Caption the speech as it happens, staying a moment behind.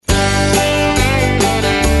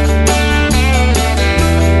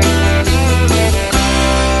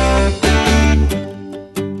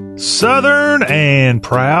Southern and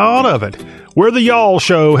proud of it. We're the Y'all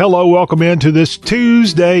Show. Hello, welcome into this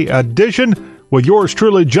Tuesday edition with yours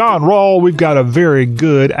truly, John Rawl. We've got a very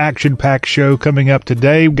good action-packed show coming up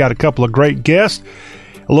today. We've got a couple of great guests.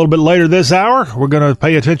 A little bit later this hour, we're going to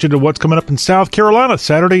pay attention to what's coming up in South Carolina.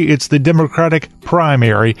 Saturday, it's the Democratic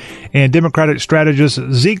primary. And Democratic strategist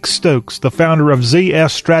Zeke Stokes, the founder of ZS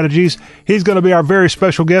Strategies, he's going to be our very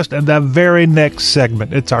special guest in the very next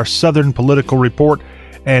segment. It's our Southern Political Report.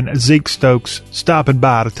 And Zeke Stokes stopping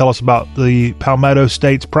by to tell us about the Palmetto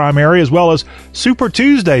State's primary, as well as Super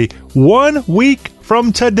Tuesday, 1 week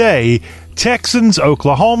from today. Texans,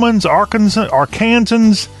 Oklahomans,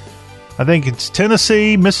 Arkansans, I think it's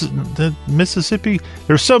Tennessee, Mississippi.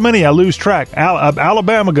 There's so many I lose track.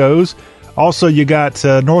 Alabama goes. Also, you got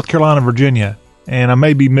North Carolina, Virginia, and I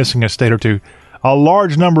may be missing a state or two. A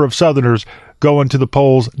large number of Southerners going to the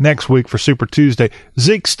polls next week for Super Tuesday.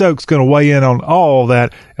 Zeke Stokes going to weigh in on all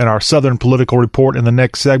that in our Southern Political Report in the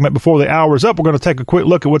next segment. Before the hour is up, we're going to take a quick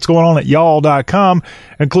look at what's going on at y'all.com,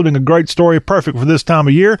 including a great story perfect for this time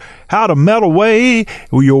of year, how to melt away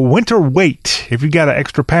your winter weight. If you've got an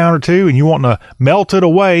extra pound or two and you want to melt it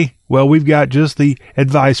away, well, we've got just the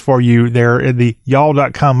advice for you there in the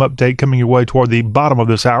y'all.com update coming your way toward the bottom of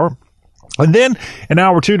this hour. And then in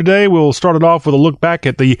hour two today, we'll start it off with a look back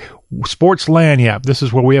at the Sports Lanyap. This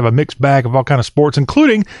is where we have a mixed bag of all kind of sports,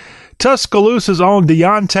 including Tuscaloosa's own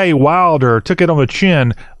Deontay Wilder took it on the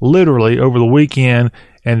chin, literally, over the weekend.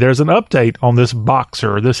 And there's an update on this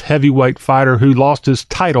boxer, this heavyweight fighter who lost his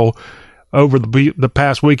title over the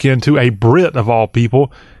past weekend to a Brit of all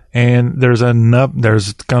people. And there's going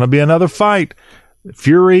to be another fight.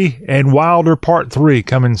 Fury and Wilder Part 3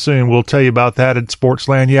 coming soon. We'll tell you about that at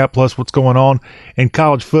Sportsland. Yeah, plus what's going on in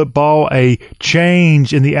college football. A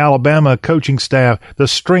change in the Alabama coaching staff. The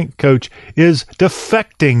strength coach is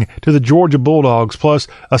defecting to the Georgia Bulldogs. Plus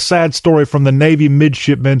a sad story from the Navy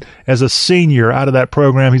midshipman as a senior out of that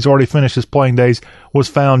program. He's already finished his playing days. Was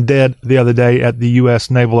found dead the other day at the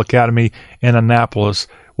U.S. Naval Academy in Annapolis.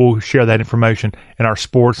 We'll share that information in our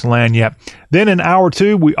Sports Lanyap. Then in hour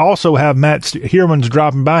two, we also have Matt Heermans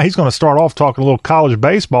dropping by. He's going to start off talking a little college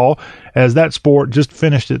baseball as that sport just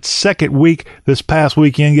finished its second week this past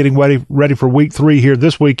weekend, getting ready for week 3 here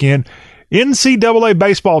this weekend. NCAA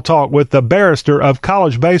baseball talk with the barrister of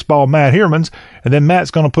college baseball, Matt Heermans. And then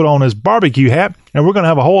Matt's going to put on his barbecue hat, and we're going to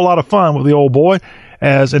have a whole lot of fun with the old boy.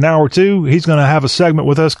 As in hour two, he's going to have a segment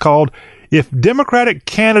with us called If Democratic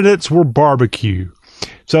Candidates Were Barbecue.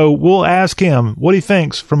 So we'll ask him what he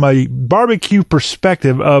thinks from a barbecue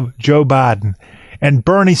perspective of Joe Biden and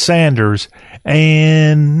Bernie Sanders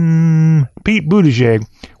and Pete Buttigieg.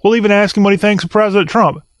 We'll even ask him what he thinks of President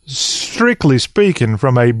Trump, strictly speaking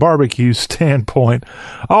from a barbecue standpoint.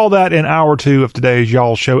 All that in hour two of today's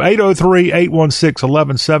Y'all Show.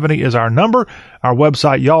 803-816-1170 is our number. Our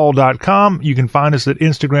website, y'all.com. You can find us at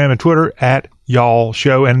Instagram and Twitter at Y'all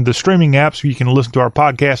Show. And the streaming apps, you can listen to our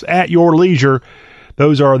podcast at your leisure.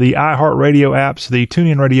 Those are the iHeartRadio apps, the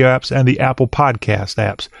TuneIn Radio apps, and the Apple Podcast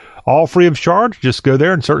apps. All free of charge. Just go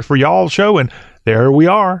there and search for Y'all Show, and there we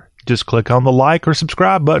are. Just click on the like or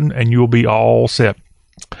subscribe button, and you'll be all set.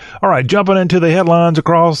 All right, jumping into the headlines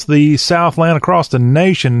across the Southland, across the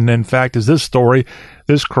nation, in fact, is this story.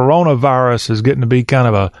 This coronavirus is getting to be kind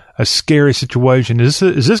of a scary situation. Is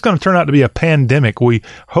this going to turn out to be a pandemic? We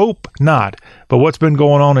hope not. But what's been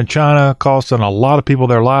going on in China, costing a lot of people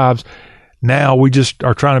their lives. Now we just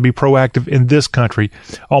are trying to be proactive in this country.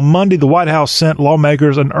 On Monday, the White House sent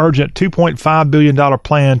lawmakers an urgent $2.5 billion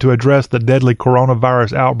plan to address the deadly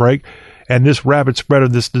coronavirus outbreak. And this rapid spread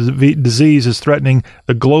of this disease is threatening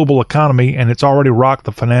the global economy, and it's already rocked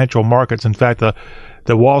the financial markets. In fact,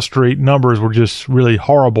 the Wall Street numbers were just really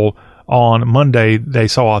horrible. On Monday, they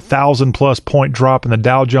saw a 1,000-plus point drop in the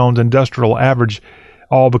Dow Jones Industrial Average,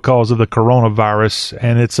 all because of the coronavirus.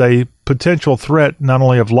 And it's a potential threat not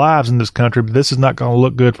only of lives in this country, but this is not going to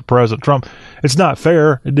look good for President Trump. It's not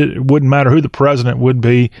fair. It wouldn't matter who the president would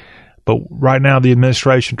be. But right now, the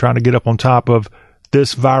administration trying to get up on top of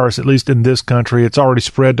this virus, at least in this country. It's already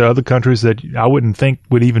spread to other countries that I wouldn't think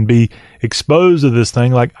would even be exposed to this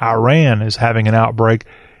thing, like Iran is having an outbreak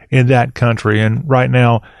in that country. And right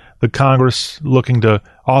now, the Congress looking to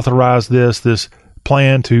authorize this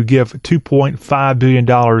plan to give $2.5 billion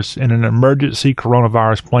in an emergency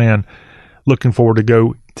coronavirus plan. Looking forward to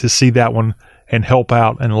go to see that one and help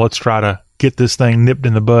out, and let's try to get this thing nipped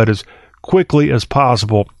in the bud as quickly as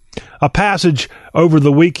possible. A passage over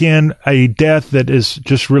the weekend, a death that is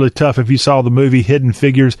just really tough. If you saw the movie Hidden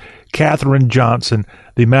Figures, Katherine Johnson,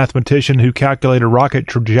 the mathematician who calculated rocket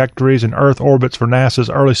trajectories and Earth orbits for NASA's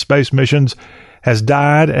early space missions, has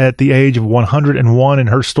died at the age of 101, and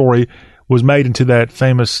her story was made into that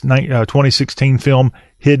famous 2016 film,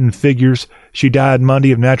 Hidden Figures. She died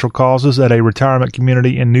Monday of natural causes at a retirement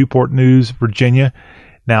community in Newport News, Virginia.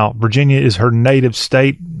 Now, Virginia is her native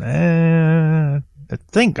state. I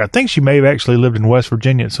think she may have actually lived in West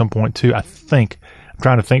Virginia at some point, too. I'm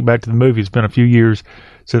trying to think back to the movie. It's been a few years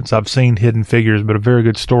since I've seen Hidden Figures, but a very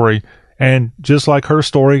good story. And just like her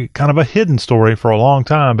story, kind of a hidden story for a long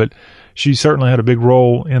time, but she certainly had a big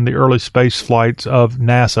role in the early space flights of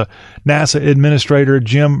NASA. NASA Administrator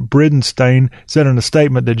Jim Bridenstine said in a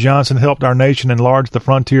statement that Johnson helped our nation enlarge the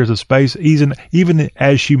frontiers of space, even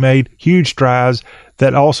as she made huge strides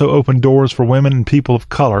that also opened doors for women and people of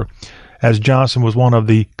color, as Johnson was one of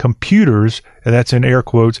the computers, and that's in air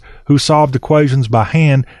quotes, who solved equations by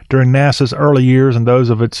hand during NASA's early years and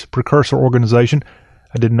those of its precursor organization.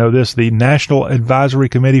 I didn't know this, the National Advisory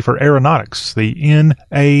Committee for Aeronautics, the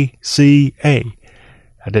NACA.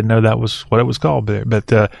 I didn't know that was what it was called there.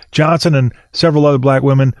 But Johnson and several other black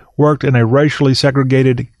women worked in a racially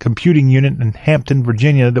segregated computing unit in Hampton,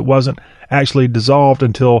 Virginia that wasn't actually dissolved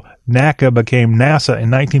until NACA became NASA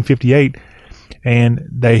in 1958. And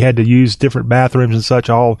they had to use different bathrooms and such,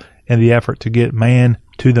 all in the effort to get man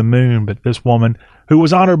to the moon. But this woman, who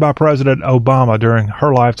was honored by President Obama during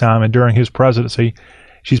her lifetime and during his presidency,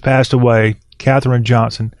 she's passed away, Katherine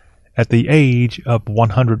Johnson, at the age of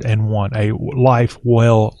 101, a life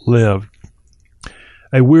well lived.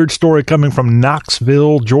 A weird story coming from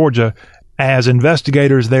Knoxville, Georgia, as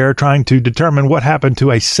investigators there trying to determine what happened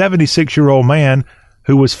to a 76-year-old man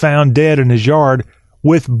who was found dead in his yard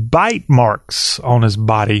with bite marks on his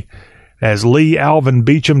body, as Lee Alvin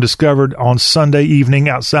Beecham discovered on Sunday evening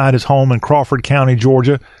outside his home in Crawford County,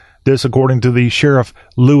 Georgia. This, according to the Sheriff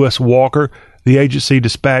Lewis Walker. The agency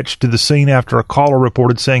dispatched to the scene after a caller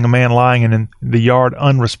reported seeing a man lying in the yard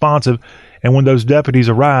unresponsive, and when those deputies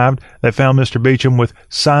arrived, they found Mr. Beecham with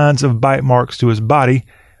signs of bite marks to his body.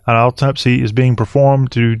 An autopsy is being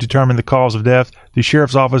performed to determine the cause of death. The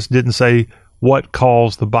sheriff's office didn't say what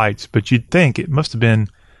caused the bites, but you'd think it must have been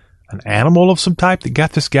an animal of some type that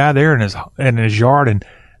got this guy there in his yard in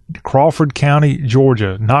Crawford County,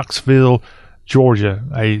 Georgia, Knoxville, Georgia,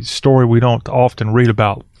 a story we don't often read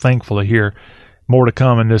about, thankfully, here. More to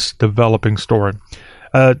come in this developing story.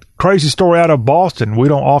 Crazy story out of Boston. We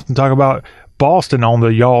don't often talk about Boston on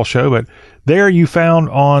the Y'all Show, but there you found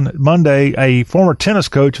on Monday a former tennis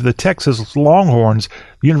coach of the Texas Longhorns,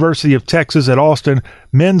 University of Texas at Austin,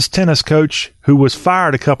 men's tennis coach who was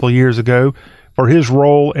fired a couple of years ago for his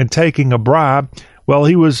role in taking a bribe. Well,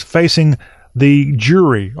 he was facing the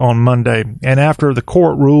jury on Monday, and after the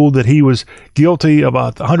court ruled that he was guilty of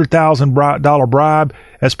a $100,000 bribe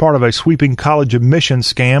as part of a sweeping college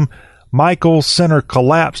admissions scam, Michael Center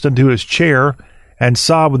collapsed into his chair and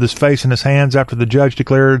sobbed with his face in his hands after the judge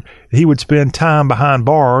declared he would spend time behind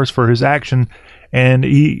bars for his action, and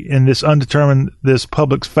this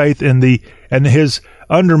public's faith in his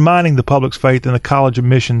undermining the public's faith in the college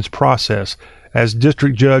admissions process. As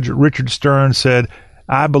District Judge Richard Stern said,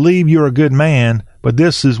 "I believe you're a good man, but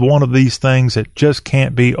this is one of these things that just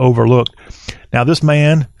can't be overlooked." Now, this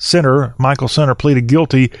man, Michael Center, pleaded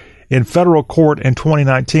guilty in federal court in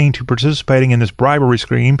 2019 to participating in this bribery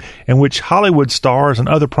scheme in which Hollywood stars and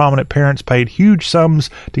other prominent parents paid huge sums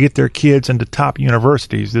to get their kids into top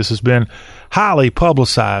universities. This has been highly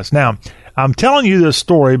publicized. Now, I'm telling you this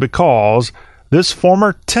story because this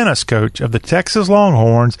former tennis coach of the Texas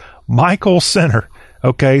Longhorns, Michael Center,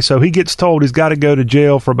 okay, so he gets told he's got to go to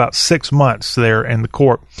jail for about 6 months there in the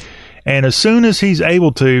court. And as soon as he's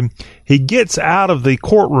able to, he gets out of the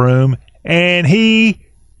courtroom, and he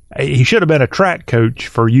should have been a track coach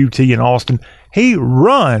for UT in Austin. He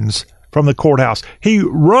runs from the courthouse. He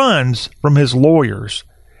runs from his lawyers.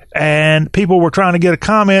 And people were trying to get a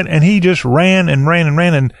comment, and he just ran and ran and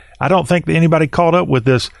ran. And I don't think that anybody caught up with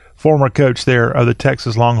this former coach there of the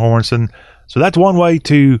Texas Longhorns. And so that's one way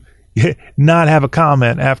to not have a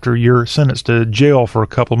comment after you're sentenced to jail for a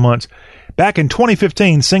couple months. Back in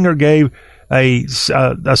 2015, Singer gave a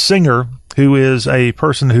singer who is a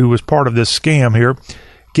person who was part of this scam here,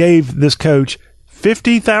 gave this coach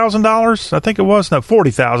 $50,000, I think it was, no,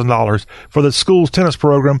 $40,000 for the school's tennis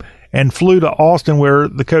program, and flew to Austin, where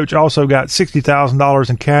the coach also got $60,000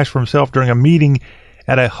 in cash for himself during a meeting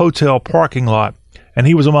at a hotel parking lot. And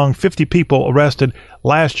he was among 50 people arrested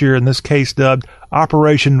last year in this case dubbed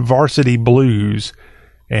Operation Varsity Blues.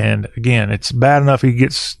 And again, it's bad enough he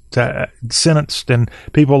gets sentenced, and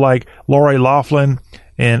people like Lori Loughlin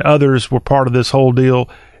and others were part of this whole deal.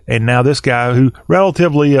 And now this guy, who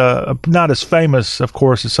relatively not as famous, of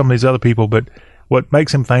course, as some of these other people, but what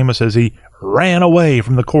makes him famous is he ran away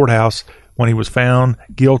from the courthouse when he was found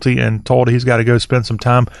guilty and told he's got to go spend some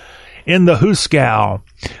time in the Hooskow.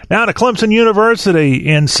 Now to Clemson University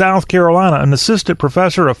in South Carolina, an assistant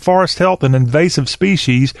professor of forest health and invasive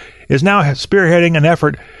species is now spearheading an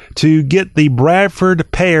effort to get the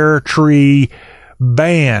Bradford pear tree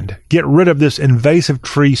banned. Get rid of this invasive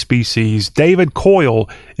tree species. David Coyle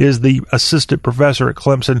is the assistant professor at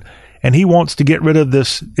Clemson, and he wants to get rid of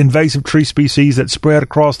this invasive tree species that spread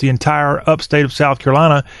across the entire upstate of South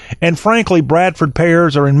Carolina. And frankly, Bradford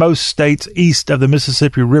pears are in most states east of the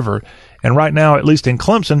Mississippi River. And right now, at least in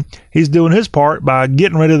Clemson, he's doing his part by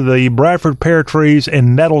getting rid of the Bradford pear trees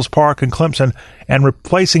in Nettles Park in Clemson and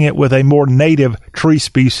replacing it with a more native tree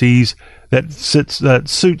species that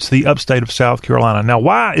suits the upstate of South Carolina. Now,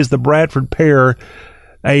 why is the Bradford pear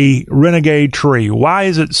a renegade tree? Why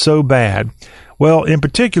is it so bad? Well, in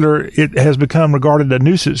particular, it has become regarded a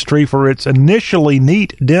nuisance tree for its initially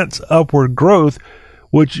neat, dense upward growth,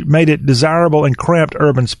 which made it desirable in cramped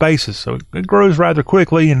urban spaces. So it grows rather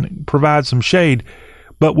quickly and provides some shade.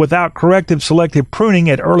 But without corrective selective pruning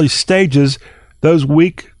at early stages, those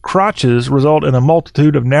weak crotches result in a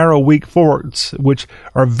multitude of narrow, weak forks, which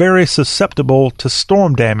are very susceptible to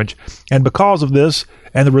storm damage. And because of this,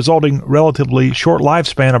 and the resulting relatively short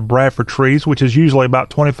lifespan of Bradford trees, which is usually about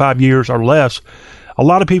 25 years or less, a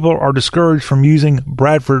lot of people are discouraged from using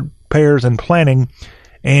Bradford pears in planting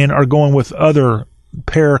and are going with other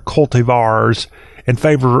pear cultivars in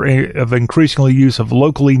favor of increasingly use of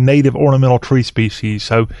locally native ornamental tree species.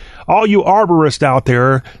 So all you arborists out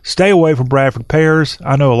there, stay away from Bradford pears.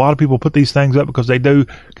 I know a lot of people put these things up because they do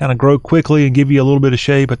kind of grow quickly and give you a little bit of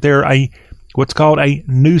shade, but they're what's called a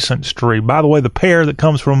nuisance tree. By the way, the pear that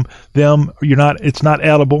comes from them, it's not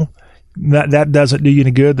edible. That doesn't do you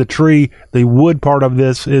any good. The tree, the wood part of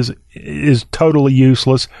this is totally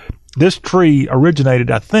useless. This tree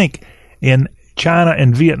originated, I think, in China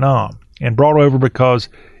and Vietnam and brought over because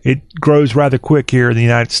it grows rather quick here in the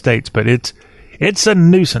United States. But it's a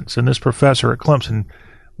nuisance. And this professor at Clemson,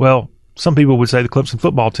 well, some people would say the Clemson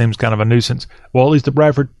football team's kind of a nuisance. Well, at least the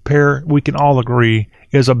Bradford pear, we can all agree,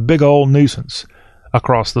 is a big old nuisance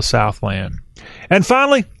across the Southland. And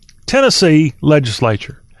finally, Tennessee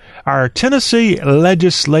legislature. Our Tennessee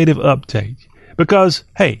legislative update. Because,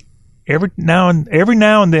 hey, every now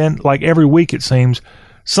and then, like every week it seems,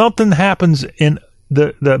 something happens in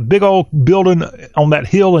the big old building on that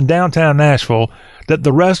hill in downtown Nashville that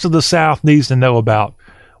the rest of the South needs to know about.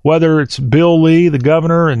 Whether it's Bill Lee, the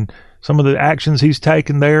governor, and some of the actions he's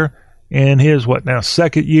taken there in his,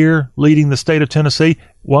 second year leading the state of Tennessee.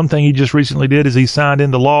 One thing he just recently did is he signed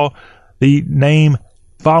into law the name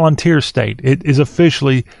Volunteer State. It is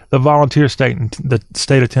officially the volunteer state in the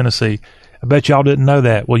state of Tennessee. I bet y'all didn't know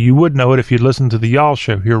that. Well, you would know it if you'd listened to the Y'all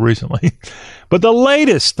Show here recently. But the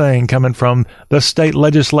latest thing coming from the state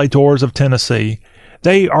legislators of Tennessee,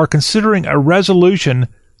 they are considering a resolution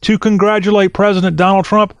to congratulate President Donald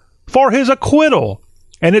Trump for his acquittal.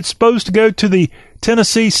 And it's supposed to go to the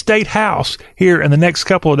Tennessee State House here in the next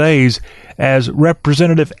couple of days as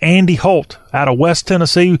Representative Andy Holt out of West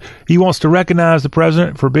Tennessee. He wants to recognize the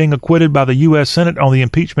president for being acquitted by the U.S. Senate on the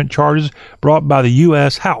impeachment charges brought by the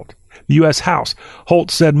U.S. House.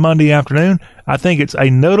 Holt said Monday afternoon, "I think it's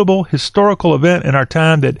a notable historical event in our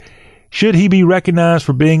time that should he be recognized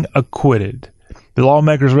for being acquitted." The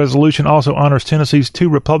lawmakers' resolution also honors Tennessee's 2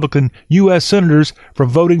 Republican U.S. senators for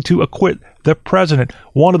voting to acquit the president.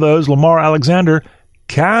 One of those, Lamar Alexander,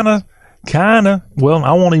 I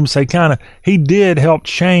won't even say he did help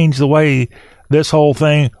change the way this whole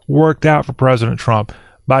thing worked out for President Trump.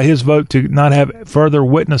 By his vote to not have further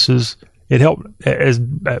witnesses, it helped, as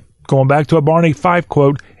going back to a Barney Fife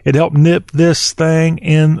quote, it helped nip this thing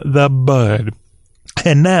in the bud.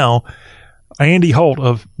 And now, Andy Holt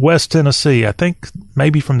of West Tennessee, I think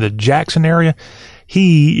maybe from the Jackson area,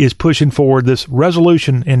 he is pushing forward this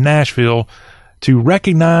resolution in Nashville to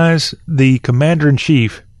recognize the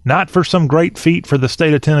commander-in-chief, not for some great feat for the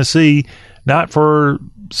state of Tennessee, not for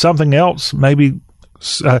something else, maybe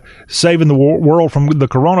saving the world from the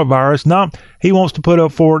coronavirus. No, he wants to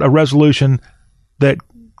put forward a resolution that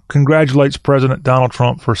congratulates President Donald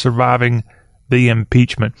Trump for surviving the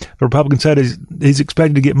impeachment. The Republican said he's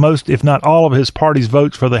expected to get most, if not all, of his party's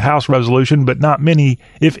votes for the House resolution, but not many,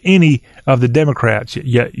 if any, of the Democrats.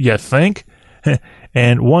 You think?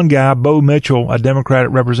 And one guy, Bo Mitchell, a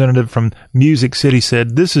Democratic representative from Music City,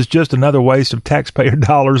 said, "This is just another waste of taxpayer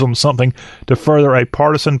dollars on something to further a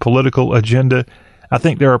partisan political agenda. I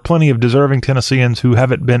think there are plenty of deserving Tennesseans who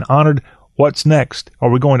haven't been honored. What's next? Are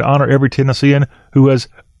we going to honor every Tennessean who has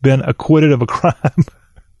been acquitted of a crime.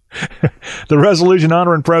 The resolution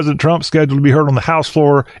honoring President Trump scheduled to be heard on the House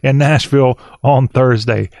floor in Nashville on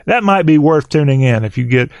Thursday. That might be worth tuning in if you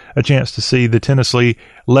get a chance to see the Tennessee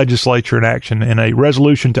legislature in action in a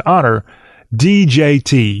resolution to honor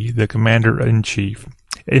DJT, the commander-in-chief.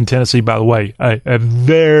 In Tennessee, by the way, a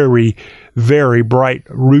very, very bright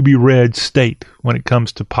ruby red state when it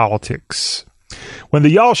comes to politics. When the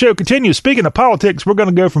Y'all Show continues, speaking of politics, we're going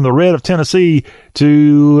to go from the red of Tennessee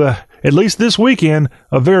to, at least this weekend,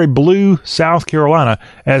 a very blue South Carolina,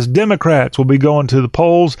 as Democrats will be going to the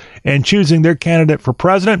polls and choosing their candidate for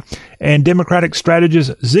president. And Democratic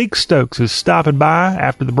strategist Zeke Stokes is stopping by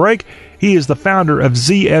after the break. He is the founder of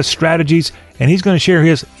ZS Strategies, and he's going to share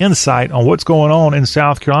his insight on what's going on in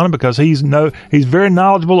South Carolina because he's very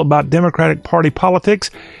knowledgeable about Democratic Party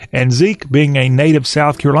politics. And Zeke, being a native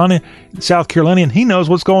South Carolinian, he knows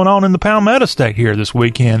what's going on in the Palmetto State here this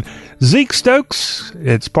weekend. Zeke Stokes,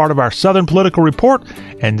 it's part of our Southern Political Report,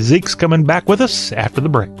 and Zeke's coming back with us after the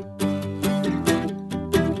break.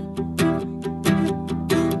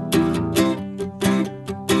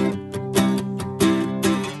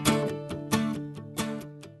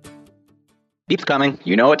 Beep's coming.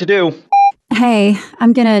 You know what to do. Hey,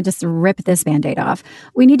 I'm gonna just rip this Band-Aid off.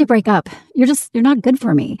 We need to break up. You're not good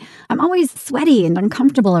for me. I'm always sweaty and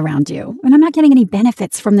uncomfortable around you, and I'm not getting any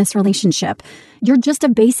benefits from this relationship. You're just a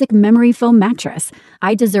basic memory foam mattress.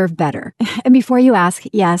 I deserve better. And before you ask,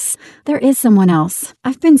 yes, there is someone else.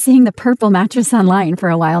 I've been seeing the purple mattress online for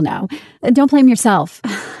a while now. Don't blame yourself.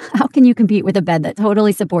 How can you compete with a bed that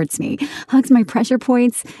totally supports me, hugs my pressure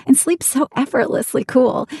points, and sleeps so effortlessly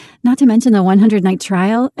cool? Not to mention the 100-night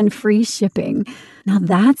trial and free shipping. Now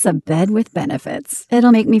that's a bed with benefits.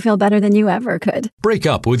 It'll make me feel better than you ever could. Break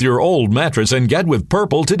up with your old mattress and get with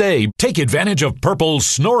Purple today. Take advantage of Purple's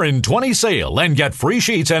Snorin' 20 sale and get free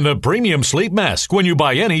sheets and a premium sleep mask when you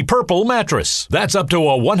buy any Purple mattress. That's up to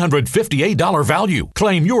a $158 value.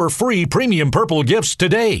 Claim your free premium Purple gifts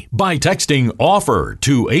today by texting OFFER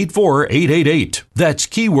to 84888. That's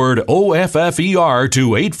keyword OFFER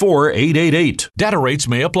to 84888. Data rates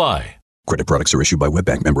may apply. Credit products are issued by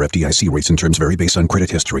WebBank, member FDIC. Rates and terms vary based on credit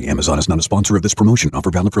history. Amazon is not a sponsor of this promotion.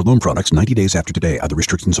 Offer valid for loan products 90 days after today. Other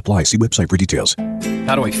restrictions apply. See website for details.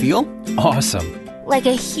 How do I feel? Awesome. Like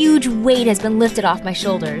a huge weight has been lifted off my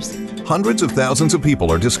shoulders. Hundreds of thousands of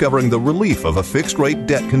people are discovering the relief of a fixed-rate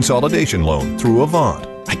debt consolidation loan through Avant.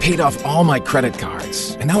 I paid off all my credit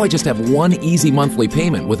cards, and now I just have one easy monthly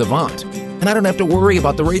payment with Avant. And I don't have to worry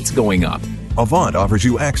about the rates going up. Avant offers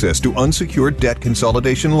you access to unsecured debt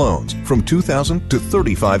consolidation loans from $2,000 to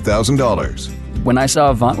 $35,000. When I saw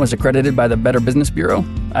Avant was accredited by the Better Business Bureau,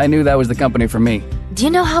 I knew that was the company for me. Do you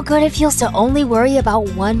know how good it feels to only worry about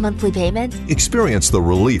one monthly payment? Experience the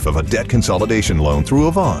relief of a debt consolidation loan through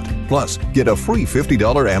Avant. Plus, get a free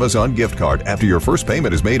 $50 Amazon gift card after your first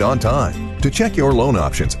payment is made on time. To check your loan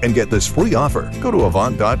options and get this free offer, go to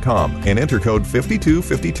Avant.com and enter code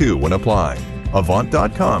 5252 when applying.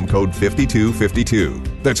 Avant.com, code 5252.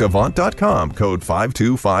 That's Avant.com, code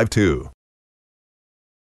 5252.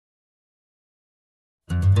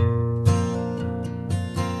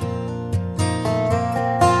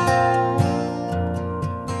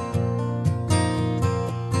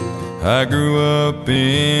 I grew up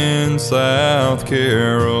in South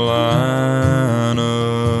Carolina,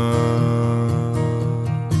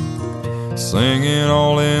 singing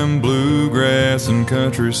all them bluegrass and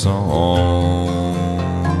country songs.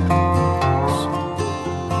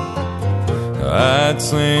 I'd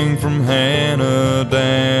sing from Hannah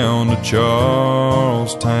down to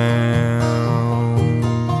Charlestown,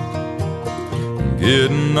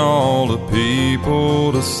 getting all the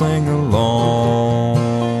people to sing along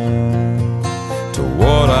to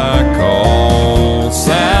what I call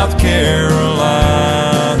South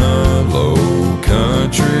Carolina low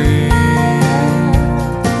country.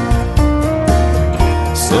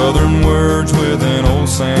 Southern words with an old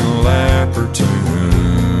Santa Lapper tune.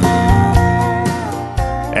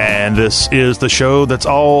 And this is the show that's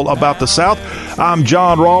all about the South. I'm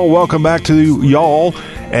John Rawl. Welcome back to y'all.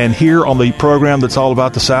 And here on the program that's all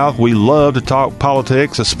about the South, we love to talk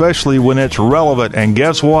politics, especially when it's relevant. And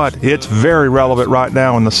guess what? It's very relevant right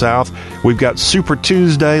now in the South. We've got Super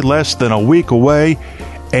Tuesday less than a week away.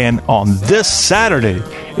 And on this Saturday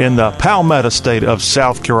in the Palmetto State of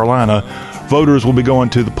South Carolina, voters will be going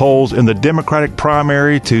to the polls in the Democratic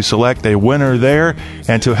primary to select a winner there.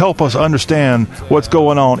 And to help us understand what's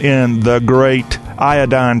going on in the great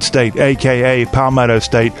Iodine State, a.k.a. Palmetto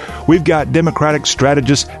State, we've got Democratic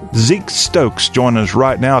strategist Zeke Stokes joining us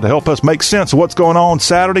right now to help us make sense of what's going on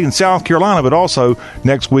Saturday in South Carolina, but also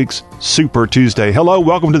next week's Super Tuesday. Hello,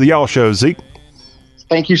 welcome to the Y'all Show, Zeke.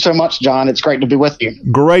 Thank you so much, John. It's great to be with you.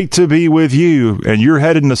 Great to be with you. And you're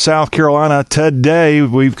headed to South Carolina today.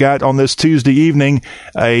 We've got on this Tuesday evening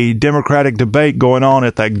a Democratic debate going on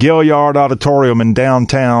at the Gilliard Auditorium in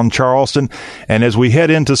downtown Charleston. And as we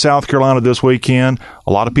head into South Carolina this weekend,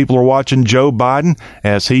 a lot of people are watching Joe Biden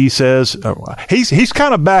as he says he's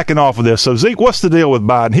kind of backing off of this. So, Zeke, what's the deal with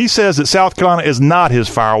Biden? He says that South Carolina is not his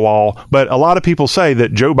firewall, but a lot of people say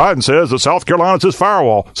that Joe Biden says that South Carolina is his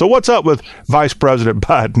firewall. So what's up with Vice President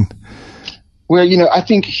Biden? Well, I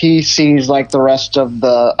think he sees, like the rest of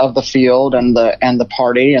the field and the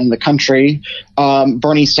party and the country,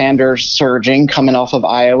 Bernie Sanders surging, coming off of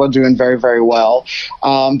Iowa, doing very, very well.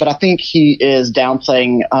 But I think he is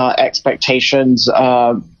downplaying expectations,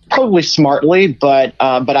 probably smartly. But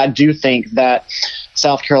I do think that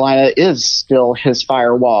South Carolina is still his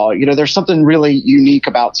firewall. There's something really unique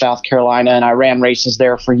about South Carolina, and I ran races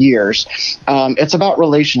there for years. It's about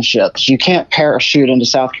relationships. You can't parachute into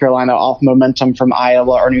South Carolina off momentum from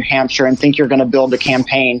Iowa or New Hampshire and think you're going to build a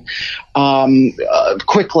campaign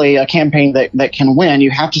quickly, a campaign that can win. You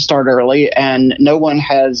have to start early, and no one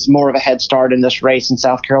has more of a head start in this race in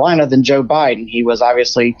South Carolina than Joe Biden. He was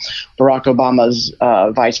obviously Barack Obama's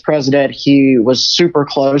vice president. He was super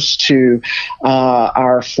close to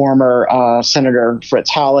our former Senator Fritz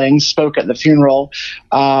Hollings, spoke at the funeral,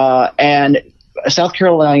 and South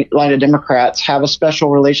Carolina Democrats have a special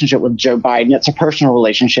relationship with Joe Biden. It's a personal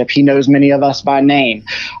relationship. He knows many of us by name,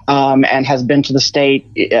 and has been to the state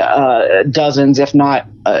dozens, if not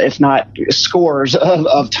scores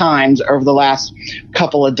of times over the last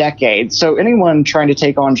couple of decades. So anyone trying to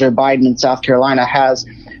take on Joe Biden in South Carolina has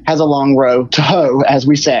a long road to hoe, as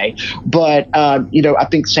we say. But, I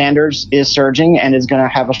think Sanders is surging and is going to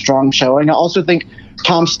have a strong showing. I also think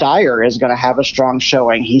Tom Steyer is going to have a strong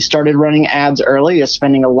showing. He started running ads early, is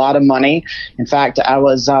spending a lot of money. In fact, I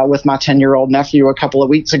was with my 10-year-old nephew a couple of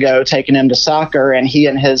weeks ago, taking him to soccer, and he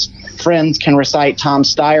and his friends can recite Tom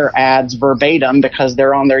Steyer ads verbatim because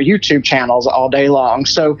they're on their YouTube channels all day long.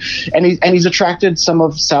 So, and he's attracted some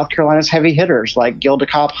of South Carolina's heavy hitters like Gilda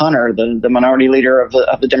Cobb Hunter, the minority leader of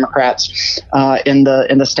the Democrats in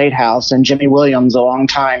the state house, and Jimmy Williams, a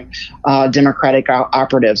longtime Democratic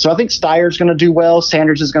operative. So I think Steyer's going to do well.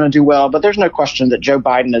 Sanders is going to do well, but there's no question that Joe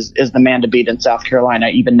Biden is the man to beat in South Carolina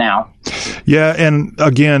even now. Yeah, and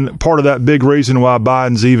again, part of that big reason why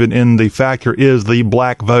Biden's even in the factor is the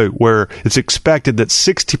black vote, where it's expected that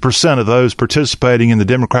 60% of those participating in the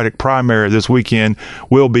Democratic primary this weekend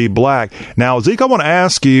will be black. Now, Zeke, I want to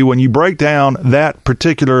ask you, when you break down that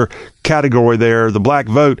particular category there, the black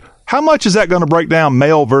vote, how much is that going to break down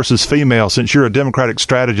male versus female? Since you're a Democratic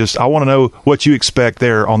strategist, I want to know what you expect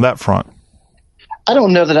there on that front. I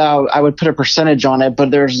don't know that I would put a percentage on it,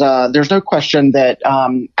 but there's no question that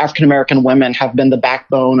African American women have been the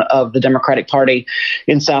backbone of the Democratic Party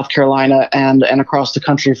in South Carolina and across the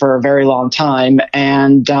country for a very long time.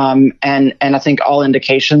 And I think all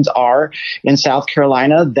indications are in South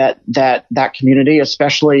Carolina that community,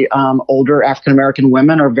 especially older African American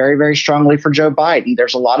women, are very, very strongly for Joe Biden.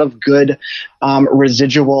 There's a lot of good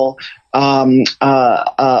residual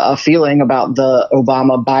a feeling about the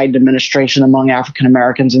Obama-Biden administration among African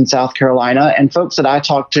Americans in South Carolina, and folks that I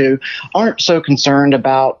talk to aren't so concerned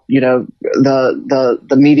about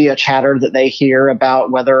the media chatter that they hear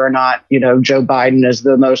about whether or not Joe Biden is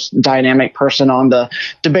the most dynamic person on the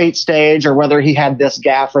debate stage or whether he had this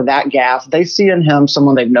gaffe or that gaffe. They see in him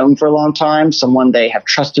someone they've known for a long time, someone they have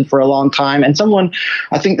trusted for a long time, and someone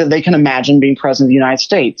I think that they can imagine being president of the United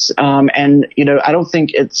States. And I don't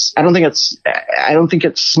think it's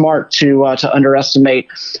smart to underestimate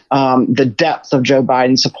the depth of Joe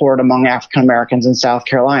Biden's support among African Americans in South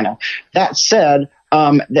Carolina. That said,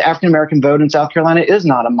 the African American vote in South Carolina is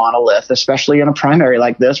not a monolith, especially in a primary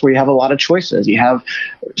like this, where you have a lot of choices. You have,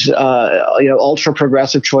 ultra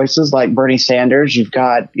progressive choices like Bernie Sanders. You've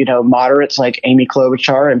got, moderates like Amy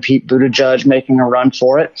Klobuchar and Pete Buttigieg making a run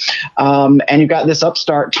for it, and you've got this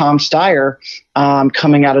upstart Tom Steyer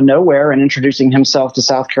coming out of nowhere and introducing himself to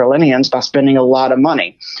South Carolinians by spending a lot of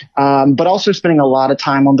money, but also spending a lot of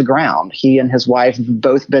time on the ground. He and his wife have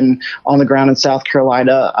both been on the ground in South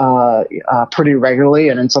Carolina pretty regularly,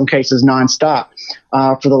 and in some cases nonstop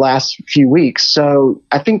for the last few weeks. So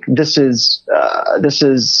I think this is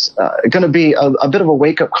going to be a bit of a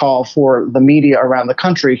wake-up call for the media around the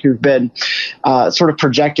country who've been sort of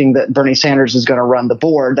projecting that Bernie Sanders is going to run the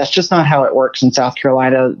board. That's just not how it works in South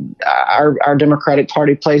Carolina. Our Democratic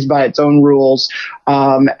Party plays by its own rules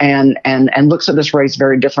and looks at this race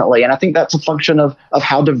very differently. And I think that's a function of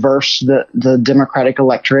how diverse the Democratic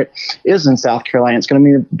electorate is in South Carolina. It's going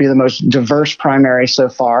to be the most diverse primary primary so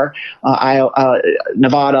far.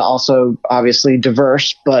 Nevada also obviously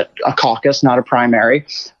diverse, but a caucus, not a primary.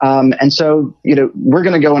 And so, we're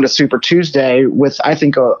going to go into Super Tuesday with, I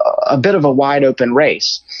think, a bit of a wide open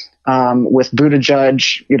race. With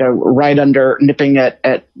Buttigieg, right under nipping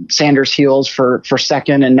at Sanders' heels for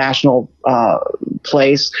second in national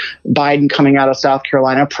place. Biden coming out of South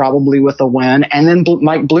Carolina, probably with a win. And then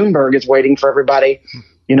Mike Bloomberg is waiting for everybody,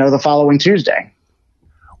 the following Tuesday.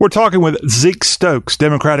 We're talking with Zeke Stokes,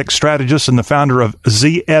 Democratic strategist and the founder of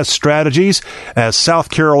ZS Strategies, as South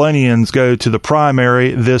Carolinians go to the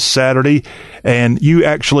primary this Saturday. And you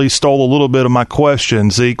actually stole a little bit of my question,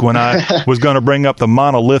 Zeke, when I was going to bring up the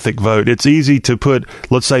monolithic vote. It's easy to put,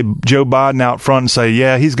 let's say, Joe Biden out front and say,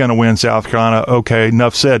 yeah, he's going to win South Carolina. Okay,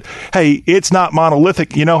 enough said. Hey, it's not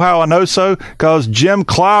monolithic. You know how I know so? Because Jim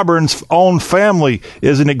Clyburn's own family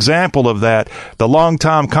is an example of that. The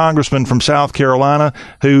longtime congressman from South Carolina,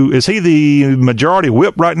 who is he the majority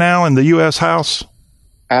whip right now in the U.S. House?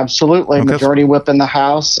 Absolutely. Okay. Majority whip in the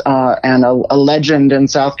House, and a legend in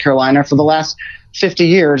South Carolina for the last 50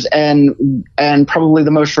 years, and probably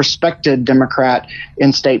the most respected Democrat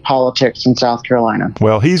in state politics in South Carolina.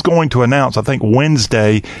 Well, he's going to announce, I think,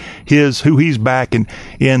 Wednesday, who he's backing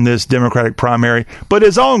in this Democratic primary. But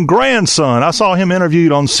his own grandson, I saw him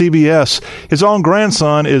interviewed on CBS, his own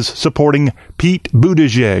grandson is supporting Pete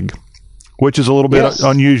Buttigieg, which is a little bit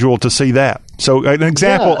unusual to see that. So an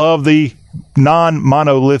example of the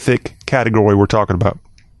non-monolithic category we're talking about.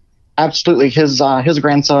 Absolutely. His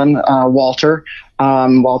grandson, Walter.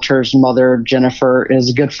 Walter's mother, Jennifer, is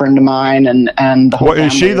a good friend of mine, and the whole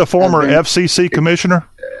is she the former FCC commissioner?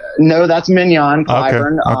 No, that's Mignon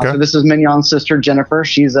Clyburn. Okay. So this is Mignon's sister, Jennifer.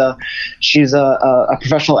 She's a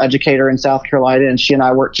professional educator in South Carolina, and she and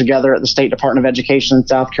I worked together at the State Department of Education in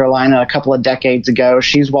South Carolina a couple of decades ago.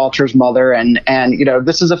 She's Walter's mother, and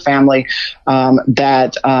this is a family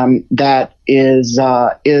that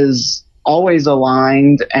is always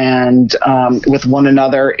aligned and with one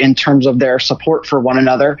another in terms of their support for one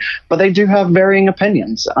another, but they do have varying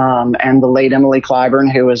opinions. And the late Emily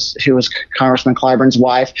Clyburn, who was Congressman Clyburn's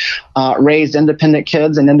wife, raised independent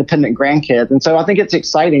kids and independent grandkids. And so I think it's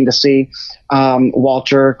exciting to see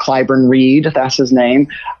Walter Clyburn Reed, that's his name,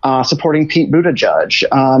 supporting Pete Buttigieg,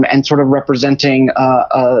 and sort of representing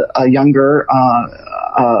a younger,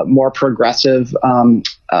 more progressive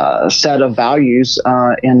set of values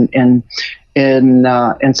in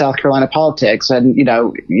South Carolina politics. And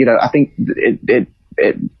I think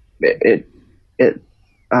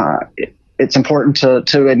it's important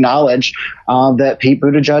to acknowledge that Pete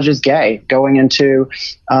Buttigieg is gay going into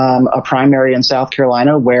a primary in South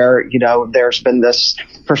Carolina where, there's been this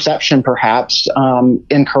perception, perhaps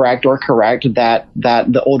incorrect or correct, that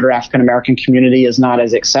the older African-American community is not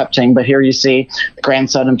as accepting. But here you see the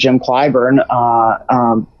grandson of Jim Clyburn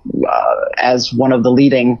as one of the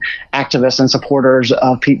leading activists and supporters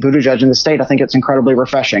of Pete Buttigieg in the state. I think it's incredibly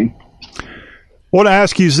refreshing. I want to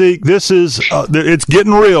ask you, Zeke, this is it's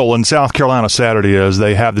getting real in South Carolina Saturday as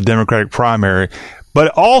they have the Democratic primary,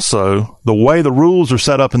 but also the way the rules are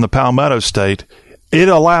set up in the Palmetto State, it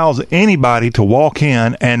allows anybody to walk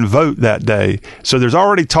in and vote that day. So there's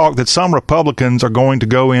already talk that some Republicans are going to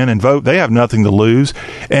go in and vote. They have nothing to lose,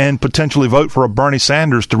 and potentially vote for a Bernie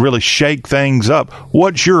Sanders to really shake things up.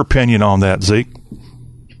 What's your opinion on that, Zeke?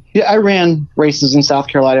 Yeah, I ran races in South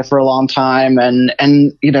Carolina for a long time, and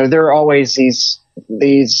there are always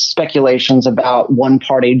these speculations about one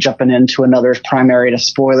party jumping into another's primary to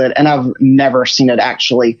spoil it, and I've never seen it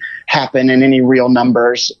actually happen in any real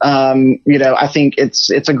numbers. I think it's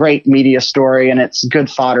a great media story and it's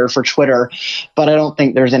good fodder for Twitter, but I don't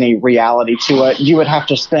think there's any reality to it. You would have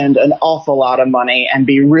to spend an awful lot of money and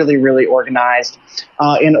be really, really organized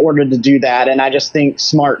in order to do that. And I just think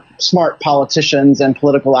smart politicians and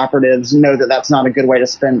political operatives know that that's not a good way to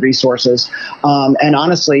spend resources. And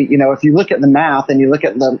honestly, if you look at the math and you look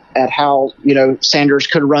at how Sanders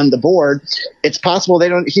could run the board, it's possible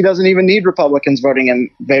he doesn't even need Republicans voting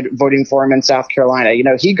for him in South Carolina.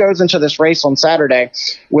 He goes into this race on Saturday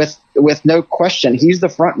with no question. He's the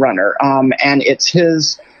front runner, and it's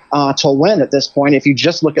his to win at this point. If you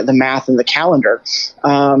just look at the math and the calendar.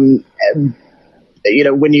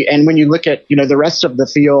 When you look at the rest of the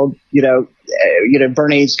field,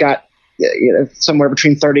 Bernie's got somewhere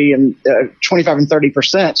between 25 and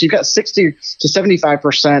 30%. So you've got 60 to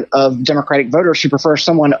 75% of Democratic voters who prefer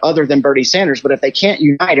someone other than Bernie Sanders. But if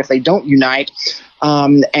they don't unite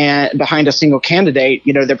and behind a single candidate,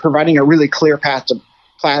 they're providing a really clear path to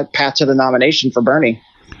the nomination for Bernie.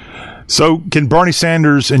 So can Bernie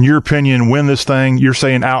Sanders, in your opinion, win this thing? You're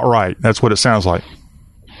saying outright. That's what it sounds like.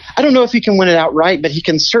 I don't know if he can win it outright, but he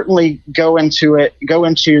can certainly go into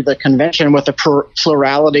the convention with a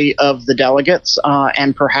plurality of the delegates,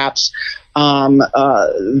 and perhaps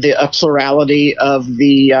a plurality of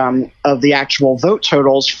the actual vote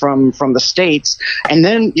totals from the states. And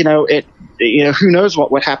then, who knows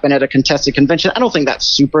what would happen at a contested convention. I don't think that's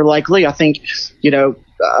super likely. I think,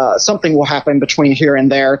 something will happen between here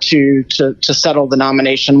and there to settle the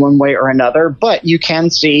nomination one way or another. But you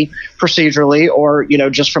can see procedurally, or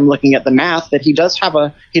just from looking at the math, that he does have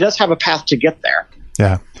a path to get there.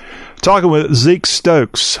 Yeah. Talking with Zeke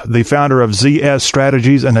Stokes, the founder of ZS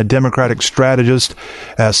Strategies and a Democratic strategist,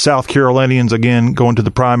 as South Carolinians again going to the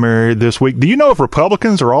primary this week. Do you know if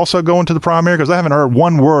Republicans are also going to the primary? Because I haven't heard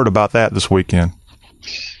one word about that this weekend.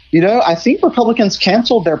 I think Republicans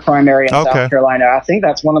canceled their primary in South Carolina. I think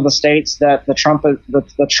that's one of the states that the Trump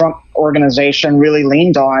organization really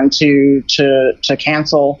leaned on to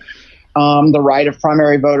cancel the right of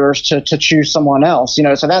primary voters to choose someone else.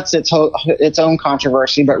 So that's its own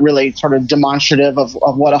controversy, but really sort of demonstrative of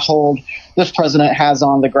what a hold this president has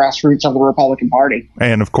on the grassroots of the Republican Party.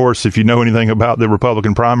 And of course, if you know anything about the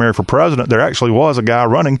Republican primary for president, there actually was a guy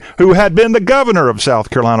running who had been the governor of South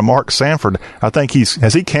Carolina, Mark Sanford. I think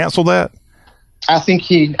has he canceled that? I think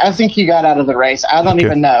he got out of the race. I don't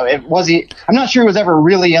even know. I'm not sure he was ever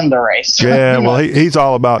really in the race. Yeah, well, he's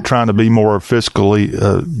all about trying to be more fiscally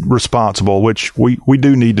responsible, which we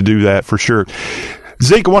do need to do that for sure.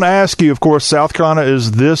 Zeke, I want to ask you, of course, South Carolina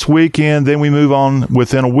is this weekend. Then we move on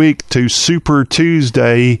within a week to Super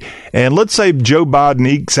Tuesday. And let's say Joe Biden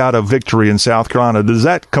ekes out a victory in South Carolina. Does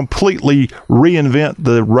that completely reinvent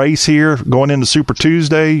the race here going into Super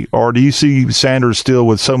Tuesday? Or do you see Sanders still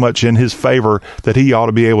with so much in his favor that he ought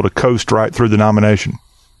to be able to coast right through the nomination?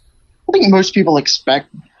 I think most people expect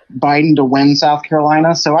Biden to win South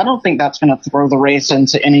Carolina, so I don't think that's going to throw the race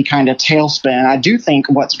into any kind of tailspin. I do think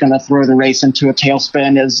what's going to throw the race into a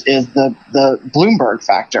tailspin is the Bloomberg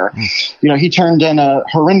factor. He turned in a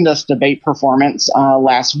horrendous debate performance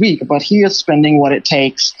last week, but he is spending what it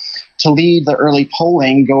takes to lead the early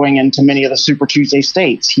polling going into many of the Super Tuesday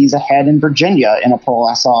states. He's ahead in Virginia in a poll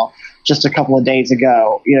I saw just a couple of days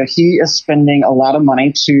ago. He is spending a lot of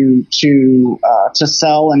money to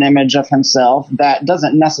sell an image of himself that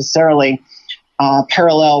doesn't necessarily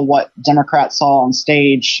parallel what Democrats saw on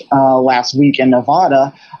stage last week in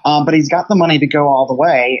Nevada, but he's got the money to go all the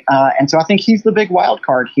way, and so I think he's the big wild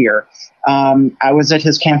card here. I was at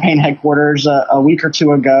his campaign headquarters a week or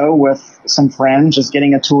two ago with some friends, just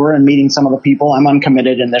getting a tour and meeting some of the people. I'm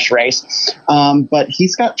uncommitted in this race, but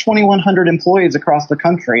he's got 2,100 employees across the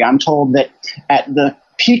country. I'm told that at the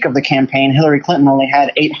peak of the campaign, Hillary Clinton only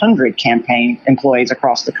had 800 campaign employees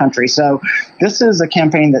across the country. So this is a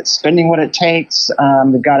campaign that's spending what it takes.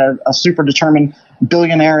 They've got a super determined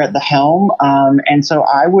billionaire at the helm, and so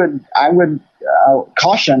I would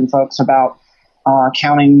caution folks about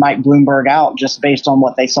counting Mike Bloomberg out just based on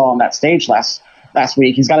what they saw on that stage last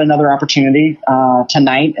week. He's got another opportunity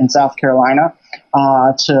tonight in South Carolina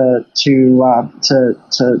to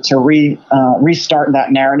restart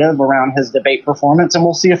that narrative around his debate performance, and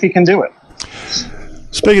we'll see if he can do it.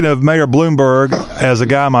 Speaking of Mayor Bloomberg, as a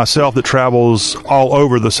guy myself that travels all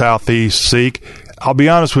over the Southeast, Zeke, I'll be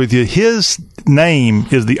honest with you, his name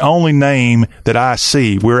is the only name that I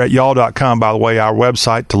see. We're at y'all.com, by the way, our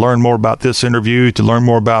website, to learn more about this interview, to learn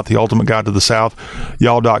more about the Ultimate Guide to the South,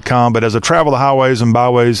 y'all.com. But as I travel the highways and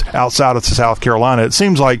byways outside of South Carolina, it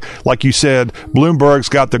seems like you said, Bloomberg's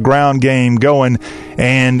got the ground game going.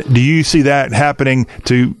 And do you see that happening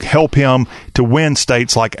to help him to win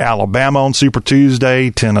states like Alabama on Super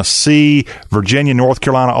Tuesday, Tennessee, Virginia, North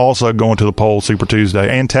Carolina also going to the polls Super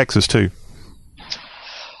Tuesday, and Texas too?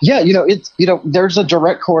 Yeah, there's a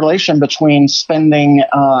direct correlation between spending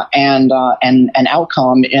and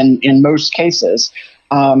outcome in most cases.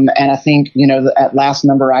 And I think, at last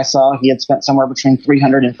number I saw, he had spent somewhere between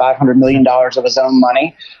 $300 and $500 million of his own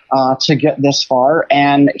money to get this far.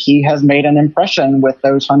 And he has made an impression with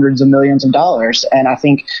those hundreds of millions of dollars. And I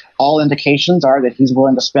think all indications are that he's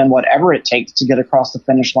willing to spend whatever it takes to get across the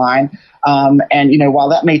finish line. And while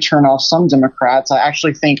that may turn off some Democrats, I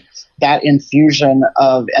actually think that infusion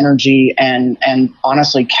of energy and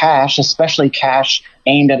honestly cash, especially cash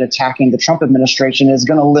aimed at attacking the Trump administration, is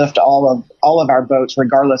going to lift all of our votes,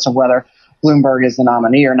 regardless of whether Bloomberg is the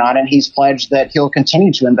nominee or not. And he's pledged that he'll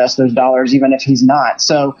continue to invest those dollars even if he's not.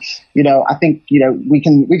 So, I think we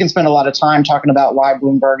can spend a lot of time talking about why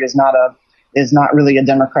Bloomberg is not really a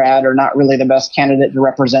Democrat or not really the best candidate to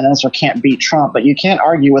represent us or can't beat Trump. But you can't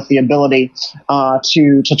argue with the ability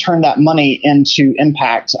to turn that money into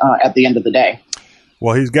impact at the end of the day.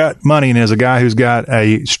 Well, he's got money, and as a guy who's got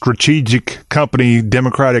a strategic company,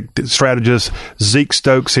 Democratic strategist, Zeke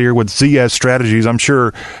Stokes here with ZS Strategies, I'm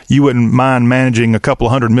sure you wouldn't mind managing a couple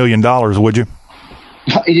of $100 million, would you?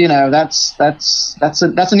 You know, that's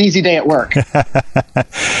an easy day at work.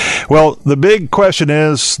 Well, the big question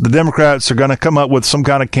is the Democrats are going to come up with some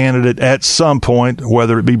kind of candidate at some point,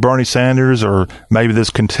 whether it be Bernie Sanders or maybe this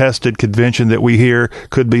contested convention that we hear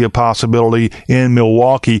could be a possibility in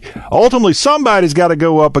Milwaukee. Ultimately, somebody's got to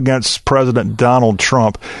go up against President Donald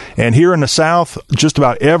Trump. And here in the South, just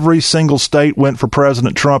about every single state went for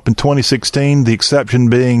President Trump in 2016, the exception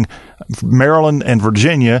being Maryland and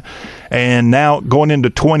Virginia. And now going into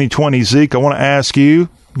 2020, Zeke, I want to ask you,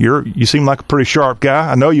 you seem like a pretty sharp guy.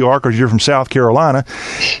 I know you are because you're from South Carolina.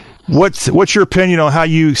 What's your opinion on how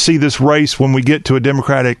you see this race when we get to a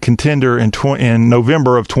Democratic contender in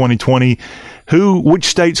November of 2020? Which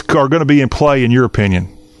states are going to be in play in your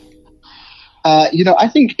opinion? I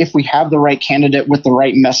think if we have the right candidate with the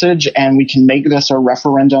right message and we can make this a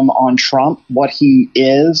referendum on Trump, what he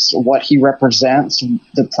is, what he represents,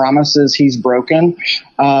 the promises he's broken,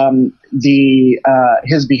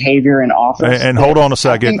 his behavior in office. And hold on a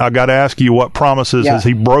second. I've got to ask you, what promises has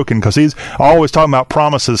he broken? Because he's always talking about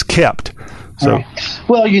promises kept. So,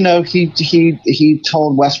 well, he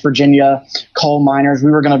told West Virginia coal miners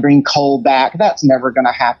we were going to bring coal back. That's never going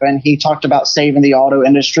to happen. He talked about saving the auto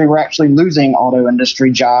industry. We're actually losing auto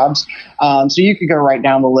industry jobs. So you could go right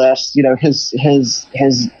down the list. You know, his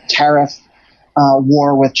tariff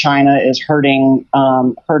war with China is hurting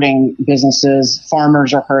businesses.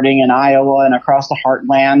 Farmers are hurting in Iowa and across the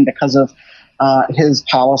heartland because of his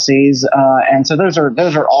policies, and so those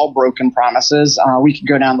are all broken promises. We could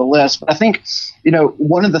go down the list, but I think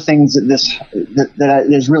one of the things that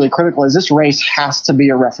is really critical is this race has to be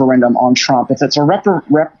a referendum on Trump. If it's a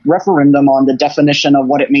referendum on the definition of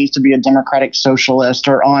what it means to be a democratic socialist,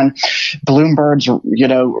 or on Bloomberg's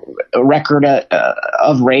record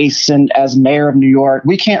of race and as mayor of New York,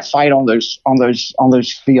 we can't fight on those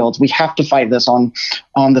fields. We have to fight this on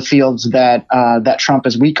the fields that Trump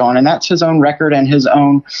is weak on, and that's his own record and his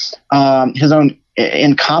own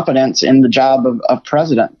incompetence in the job of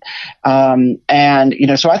president.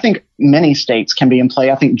 So I think many states can be in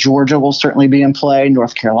play. I think Georgia will certainly be in play.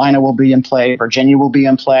 North Carolina will be in play. Virginia will be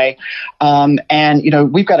in play.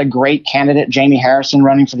 We've got a great candidate, Jamie Harrison,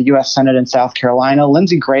 running for the U.S. Senate in South Carolina.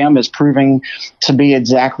 Lindsey Graham is proving to be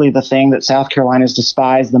exactly the thing that South Carolina's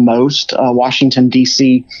despised the most. Washington,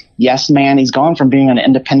 D.C. yes man. He's gone from being an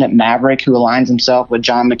independent maverick who aligns himself with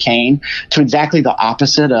John McCain to exactly the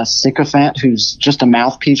opposite, a sycophant who's just a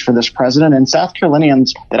mouthpiece for this president. And South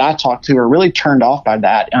Carolinians that I talk to are really turned off by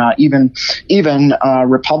that. Even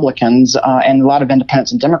Republicans and a lot of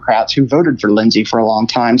independents and Democrats who voted for Lindsey for a long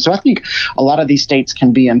time. So I think a lot of these states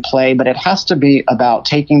can be in play, but it has to be about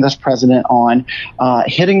taking this president on,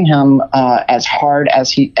 hitting him as hard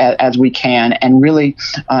as we can, and really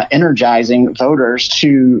energizing voters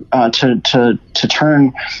to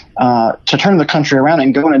turn the country around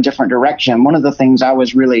and go in a different direction. One of the things I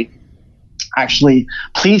was really actually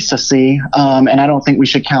pleased to see, and I don't think we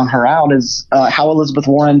should count her out, is how Elizabeth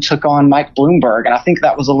Warren took on Mike Bloomberg. And I think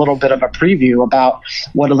that was a little bit of a preview about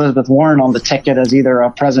what Elizabeth Warren on the ticket as either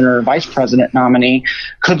a president or vice president nominee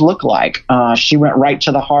could look like. She went right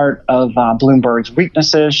to the heart of Bloomberg's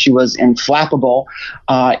weaknesses. She was inflappable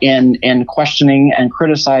in questioning and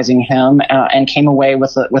criticizing him, and came away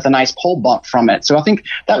with a nice poll bump from it. So I think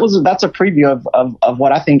that's a preview of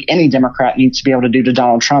what I think any Democrat needs to be able to do to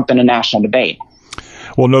Donald Trump in a national debate.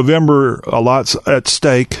 Well, November, a lot's at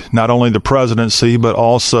stake, not only the presidency, but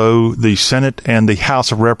also the Senate and the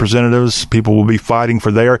House of Representatives. People will be fighting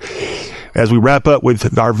for there. As we wrap up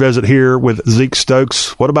with our visit here with Zeke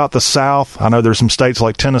Stokes, what about the South? I know there's some states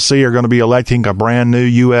like Tennessee are going to be electing a brand new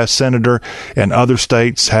U.S. senator, and other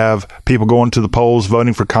states have people going to the polls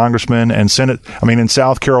voting for congressmen and Senate. I mean, in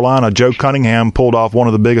South Carolina, Joe Cunningham pulled off one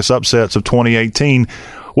of the biggest upsets of 2018.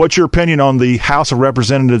 What's your opinion on the House of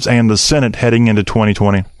Representatives and the Senate heading into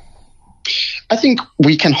 2020? I think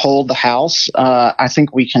we can hold the House. I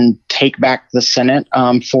think we can take back the Senate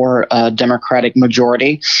for a Democratic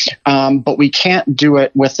majority, but we can't do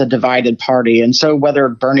it with a divided party. And so whether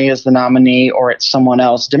Bernie is the nominee or it's someone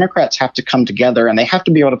else, Democrats have to come together, and they have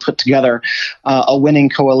to be able to put together a winning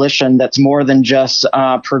coalition that's more than just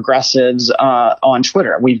progressives on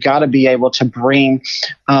Twitter. We've got to be able to bring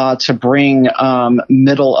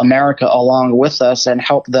middle America along with us and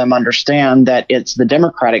help them understand that it's the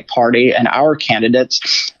Democratic Party and our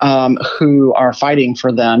candidates who are fighting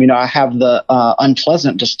for them. I have the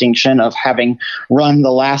unpleasant distinction of having run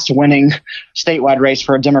the last winning statewide race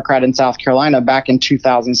for a Democrat in South Carolina back in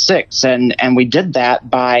 2006, and we did that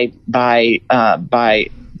but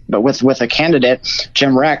with a candidate,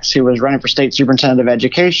 Jim Rex, who was running for state superintendent of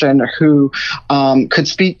education, who could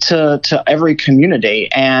speak to every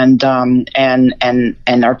community and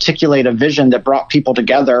articulate a vision that brought people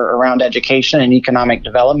together around education and economic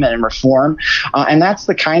development and reform. And that's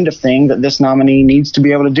the kind of thing that this nominee needs to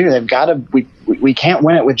be able to do. They've got to. We can't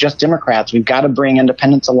win it with just Democrats. We've got to bring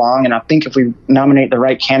independents along. And I think if we nominate the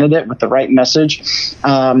right candidate with the right message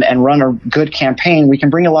and run a good campaign, we can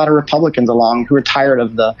bring a lot of Republicans along who are tired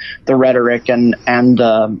of the rhetoric and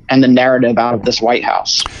the narrative out of this White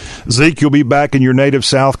House. Zeke, you'll be back in your native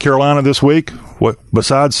South Carolina this week. What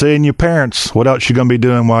besides seeing your parents, what else you going to be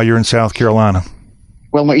doing while you're in South Carolina?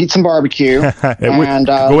 Well, we'll eat some barbecue. and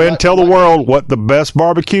go ahead and tell the world what the best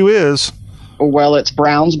barbecue is. Well, it's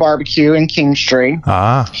Brown's Barbecue in Kingstree.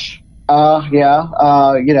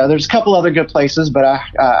 There's a couple other good places, but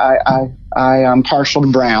I am partial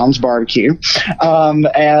to Brown's Barbecue.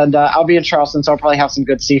 And I'll be in Charleston, so I'll probably have some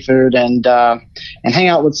good seafood and hang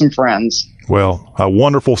out with some friends. Well, a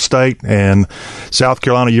wonderful state, and South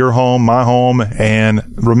Carolina, your home, my home. And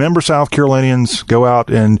remember, South Carolinians, go out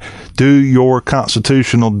and do your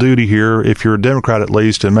constitutional duty here, if you're a Democrat at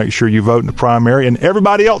least, and make sure you vote in the primary. And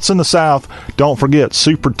everybody else in the South, don't forget,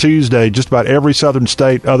 Super Tuesday. Just about every southern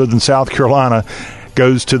state other than South Carolina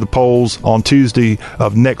goes to the polls on Tuesday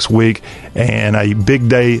of next week, and a big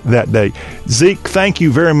day that day. Zeke, thank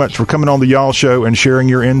you very much for coming on the Y'all Show and sharing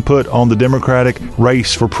your input on the Democratic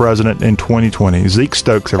race for president in 2020. Zeke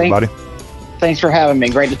Stokes, everybody. Thanks for having me.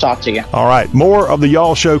 Great to talk to you. All right. More of the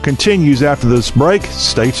Y'all Show continues after this break.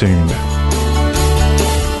 Stay tuned.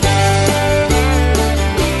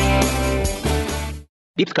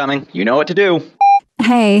 Beep's coming. You know what to do.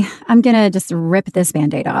 Hey, I'm gonna just rip this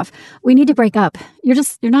Band-Aid off. We need to break up. You're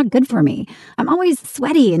not good for me. I'm always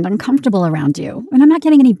sweaty and uncomfortable around you, and I'm not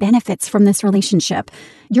getting any benefits from this relationship.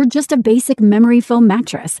 You're just a basic memory foam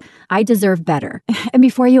mattress. I deserve better. And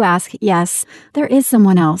before you ask, yes, there is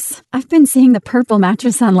someone else. I've been seeing the Purple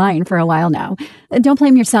mattress online for a while now. Don't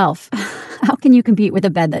blame yourself. How can you compete with a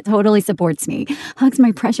bed that totally supports me, hugs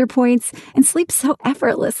my pressure points, and sleeps so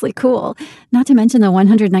effortlessly cool? Not to mention the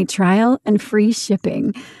 100-night trial and free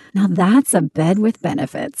shipping. Now that's a bed with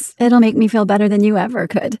benefits. It'll make me feel better than you ever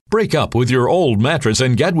could. Break up with your old mattress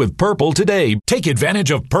and get with Purple today. Take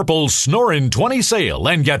advantage of Purple's Snorin' 20 sale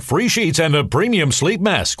and get free sheets and a premium sleep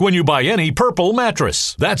mask when you buy any Purple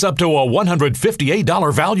mattress. That's up to a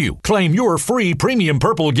 $158 value. Claim your free premium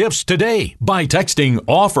Purple gifts today by texting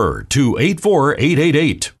OFFER to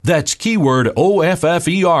 84888. That's keyword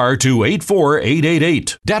OFFER to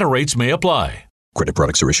 84888. Data rates may apply. Credit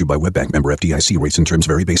products are issued by WebBank, member FDIC. Rates and terms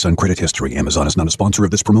vary based on credit history. Amazon is not a sponsor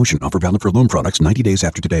of this promotion. Offer valid for loan products 90 days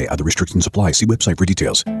after today. Other restrictions apply. See website for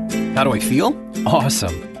details. How do I feel?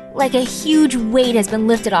 Awesome. Like a huge weight has been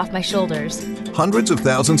lifted off my shoulders. Hundreds of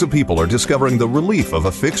thousands of people are discovering the relief of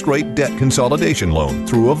a fixed-rate debt consolidation loan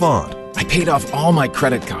through Avant. I paid off all my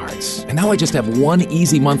credit cards, and now I just have one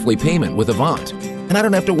easy monthly payment with Avant. And I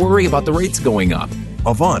don't have to worry about the rates going up.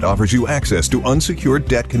 Avant offers you access to unsecured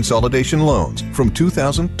debt consolidation loans from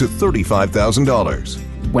 $2,000 to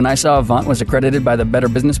 $35,000. When I saw Avant was accredited by the Better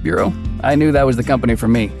Business Bureau, I knew that was the company for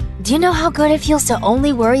me. Do you know how good it feels to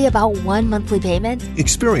only worry about one monthly payment?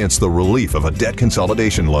 Experience the relief of a debt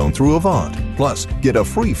consolidation loan through Avant. Plus, get a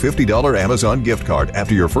free $50 Amazon gift card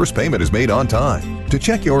after your first payment is made on time. To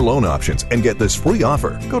check your loan options and get this free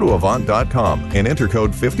offer, go to Avant.com and enter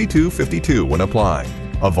code 5252 when applying.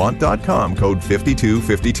 Avant.com, code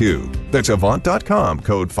 5252. That's Avant.com,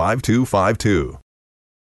 code 5252.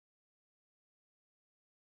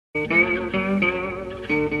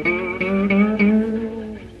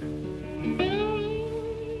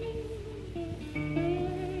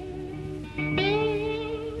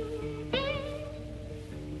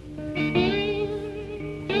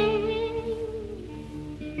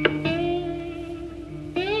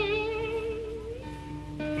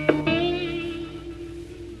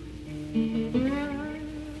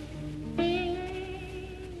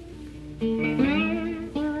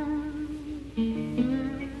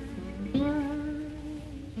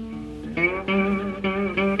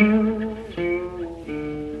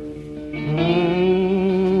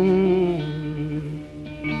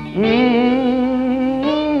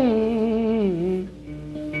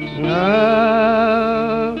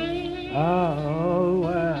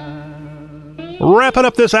 Wrapping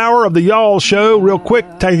up this hour of the Y'all Show real quick,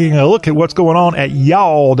 taking a look at what's going on at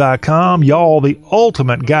y'all.com. Y'all, the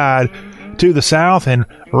ultimate guide to the south. And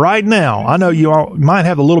right now, I know you all might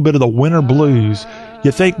have a little bit of the winter blues.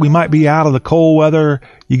 You think we might be out of the cold weather.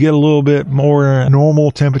 You get a little bit more normal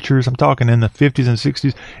temperatures. I'm talking in the 50s and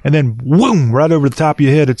 60s. And then, boom, right over the top of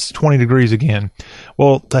your head, it's 20 degrees again.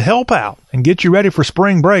 Well, to help out and get you ready for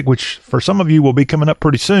spring break, which for some of you will be coming up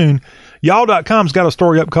pretty soon, y'all.com's got a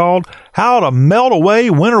story up called How to Melt Away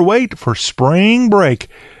Winter Weight for Spring Break.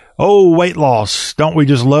 Oh, weight loss. Don't we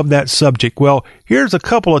just love that subject? Well, here's a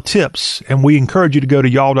couple of tips, and we encourage you to go to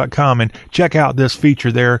y'all.com and check out this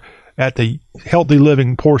feature there at the healthy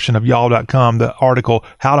living portion of y'all.com, the article,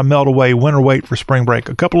 How to Melt Away Winter Weight for Spring Break.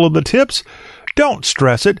 A couple of the tips: don't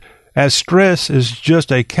stress it, as stress is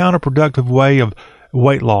just a counterproductive way of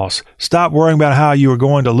weight loss. Stop worrying about how you are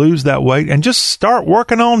going to lose that weight and just start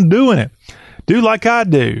working on doing it. Do like I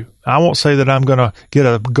do. I won't say that I'm going to get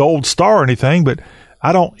a gold star or anything, but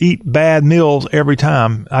I don't eat bad meals every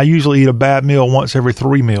time. I usually eat a bad meal once every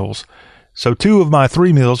 3 meals. So 2 of my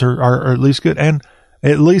 3 meals are at least good. And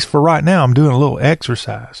at least for right now, I'm doing a little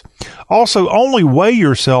exercise. Also, only weigh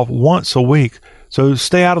yourself once a week. So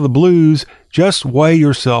stay out of the blues. Just weigh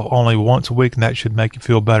yourself only once a week, and that should make you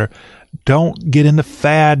feel better. Don't get into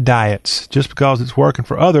fad diets. Just because it's working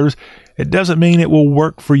for others, it doesn't mean it will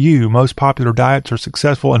work for you. Most popular diets are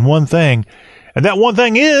successful in one thing, and that one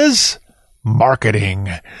thing is marketing.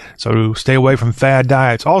 So stay away from fad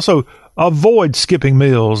diets. Also, avoid skipping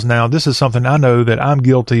meals. Now, this is something I know that I'm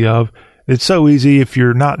guilty of. It's so easy if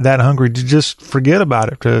you're not that hungry to just forget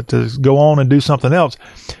about it, to go on and do something else.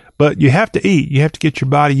 But you have to eat. You have to get your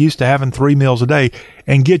body used to having 3 meals a day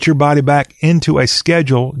and get your body back into a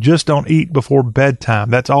schedule. Just don't eat before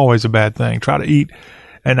bedtime. That's always a bad thing. Try to eat.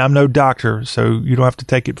 And I'm no doctor, so you don't have to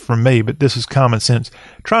take it from me, but this is common sense.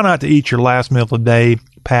 Try not to eat your last meal of the day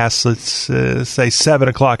past, let's say, 7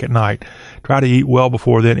 o'clock at night. Try to eat well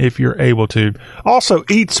before then if you're able to. Also,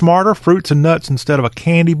 eat smarter, fruits and nuts instead of a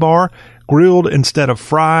candy bar, grilled instead of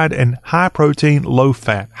fried, and high protein, low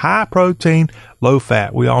fat. High protein, low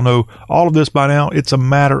fat. We all know all of this by now. It's a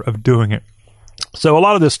matter of doing it. So a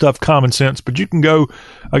lot of this stuff, common sense, but you can go,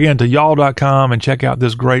 again, to y'all.com and check out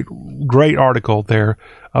this great article there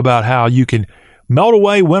about how you can melt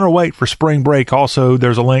away winter weight for spring break. Also,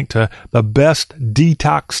 there's a link to the best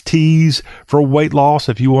detox teas for weight loss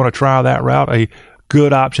if you want to try that route, a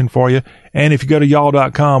good option for you. And if you go to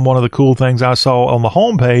y'all.com, one of the cool things I saw on the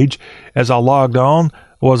homepage as I logged on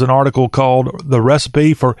was an article called The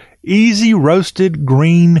Recipe for Easy Roasted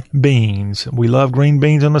Green Beans. We love green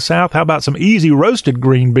beans in the South. How about some easy roasted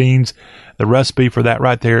green beans? The recipe for that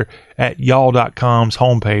right there at y'all.com's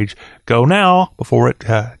homepage. Go now before it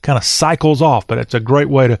kind of cycles off, but it's a great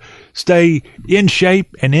way to stay in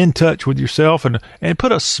shape and in touch with yourself and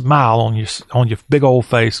put a smile on your big old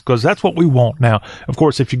face, because that's what we want now. Of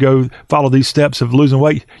course, if you go follow these steps of losing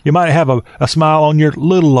weight, you might have a smile on your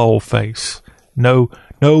little old face. No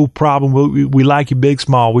problem. We like you big,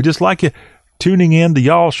 small. We just like you tuning in to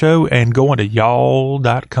Y'all Show and going to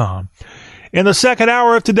y'all.com. In the second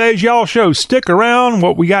hour of today's Y'all Show, stick around.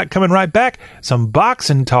 What we got coming right back, some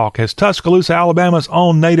boxing talk as Tuscaloosa, Alabama's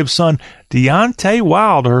own native son, Deontay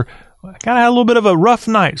Wilder, kind of had a little bit of a rough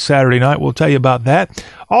night Saturday night. We'll tell you about that.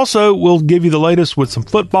 Also, we'll give you the latest with some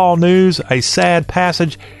football news, a sad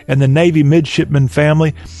passage in the Navy midshipman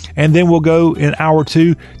family, and then we'll go in hour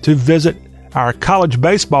 2 to visit our college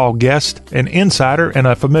baseball guest, an insider and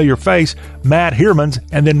a familiar face, Matt Hermans.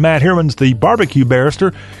 And then Matt Hermans, the barbecue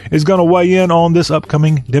barrister, is going to weigh in on this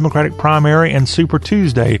upcoming Democratic primary and Super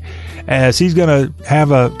Tuesday, as he's going to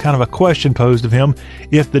have a kind of a question posed of him.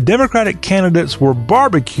 If the Democratic candidates were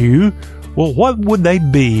barbecue, well, what would they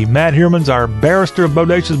be? Matt Hermans, our barrister of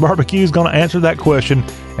Bodacious Barbecue, is going to answer that question,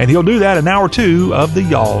 and he'll do that in hour 2 of the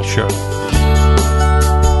Y'all Show.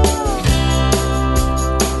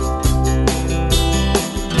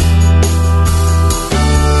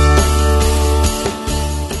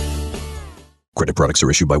 Credit products are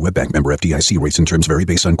issued by WebBank, member FDIC. Rates and terms vary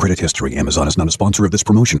based on credit history. Amazon is not a sponsor of this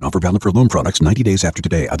promotion. Offer valid for loan products 90 days after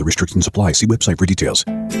today. Other restrictions apply. See website for details.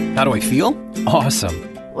 How do I feel?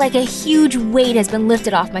 Awesome. Like a huge weight has been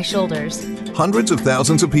lifted off my shoulders. Hundreds of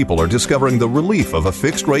thousands of people are discovering the relief of a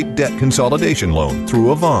fixed-rate debt consolidation loan through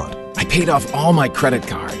Avant. I paid off all my credit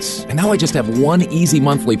cards, and now I just have one easy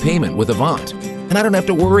monthly payment with Avant. And I don't have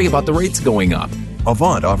to worry about the rates going up.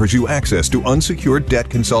 Avant offers you access to unsecured debt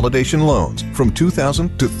consolidation loans from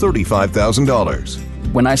 $2,000 to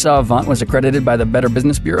 $35,000. When I saw Avant was accredited by the Better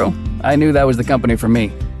Business Bureau, I knew that was the company for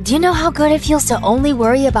me. Do you know how good it feels to only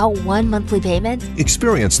worry about one monthly payment?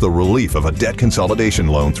 Experience the relief of a debt consolidation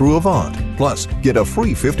loan through Avant. Plus, get a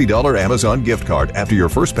free $50 Amazon gift card after your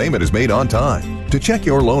first payment is made on time. To check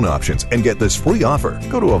your loan options and get this free offer,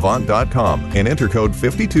 go to Avant.com and enter code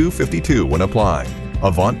 5252 when applying.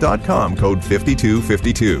 Avant.com, code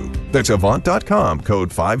 5252. That's Avant.com,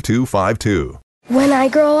 code 5252. When I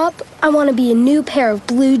grow up, I want to be a new pair of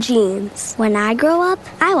blue jeans. When I grow up,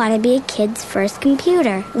 I want to be a kid's first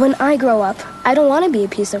computer. When I grow up, I don't want to be a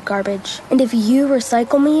piece of garbage. And if you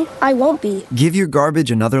recycle me, I won't be. Give your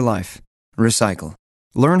garbage another life. Recycle.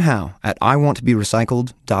 Learn how at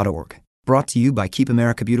iwanttoberecycled.org. Brought to you by Keep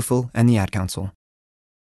America Beautiful and the Ad Council.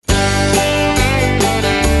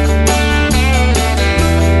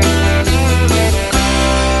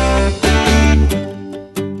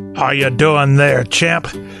 How you doing there, champ?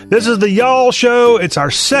 This is the Y'all Show. It's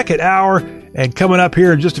our second hour, and coming up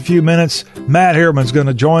here in just a few minutes, Matt Harriman's going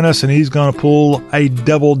to join us, and he's going to pull a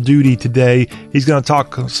double duty today. He's going to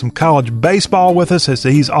talk some college baseball with us, as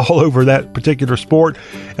he's all over that particular sport.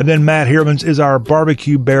 And then Matt Harriman is our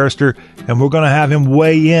barbecue barrister, and we're going to have him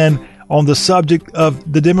weigh in on the subject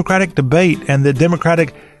of the Democratic debate and the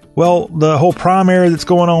Democratic, well, the whole primary that's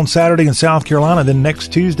going on Saturday in South Carolina. Then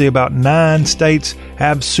next Tuesday, about 9 states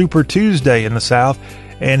have Super Tuesday in the South.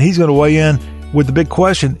 And he's going to weigh in with the big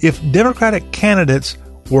question: if Democratic candidates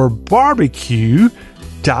were barbecue, ...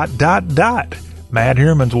 Matt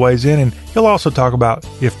Harriman weighs in, and he'll also talk about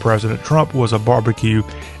if President Trump was a barbecue,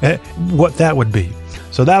 what that would be.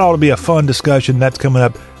 So that ought to be a fun discussion. That's coming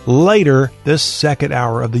up later this second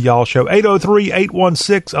hour of the Y'all Show.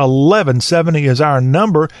 803-816-1170 is our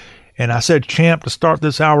number. And I said champ to start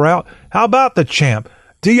this hour out. How about the champ?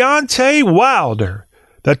 Deontay Wilder,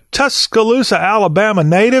 the Tuscaloosa, Alabama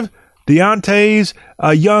native. Deontay's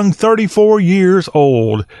a young 34 years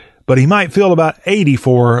old, but he might feel about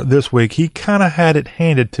 84 this week. He kind of had it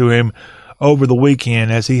handed to him over the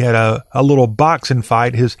weekend as he had a little boxing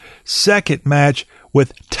fight, his second match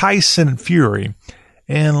with Tyson Fury.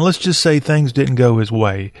 And let's just say things didn't go his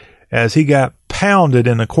way, as he got pounded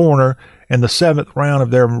in the corner in the 7th round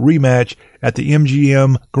of their rematch at the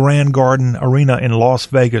MGM Grand Garden Arena in Las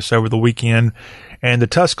Vegas over the weekend. And the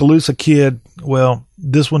Tuscaloosa kid, well,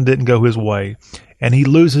 this one didn't go his way, and he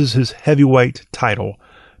loses his heavyweight title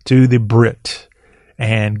to the Brit.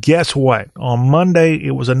 And guess what? On Monday,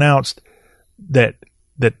 it was announced that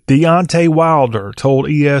Deontay Wilder told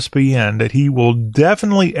ESPN that he will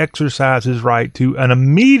definitely exercise his right to an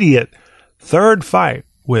immediate third fight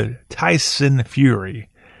with Tyson Fury.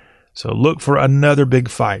 So look for another big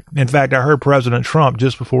fight. In fact, I heard President Trump,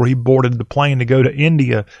 just before he boarded the plane to go to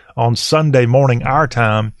India on Sunday morning, our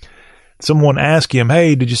time, someone asked him,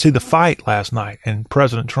 hey, did you see the fight last night? And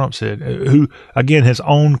President Trump said, who, again, his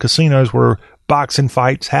own casinos where boxing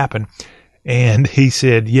fights happen. And he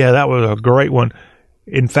said, yeah, that was a great one.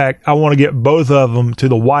 In fact, I want to get both of them to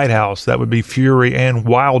the White House. That would be Fury and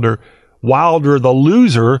Wilder. Wilder, the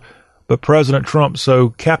loser, but President Trump so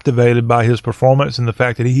captivated by his performance and the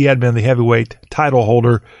fact that he had been the heavyweight title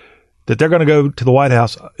holder that they're going to go to the White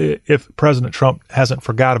House if President Trump hasn't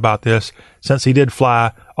forgot about this, since he did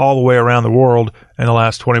fly all the way around the world in the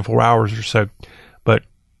last 24 hours or so. But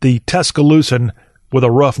the Tuscaloosan with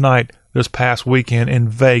a rough night this past weekend in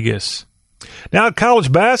Vegas. Now,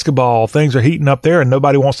 college basketball, things are heating up there, and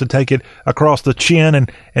nobody wants to take it across the chin and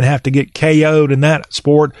have to get KO'd in that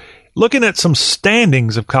sport. Looking at some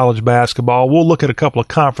standings of college basketball, we'll look at a couple of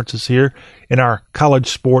conferences here in our college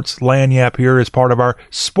sports lagniappe here as part of our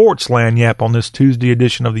sports lagniappe on this Tuesday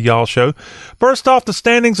edition of the Y'all Show. First off, the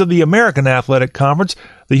standings of the American Athletic Conference.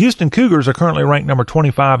 The Houston Cougars are currently ranked number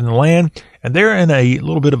 25 in the land, and they're in a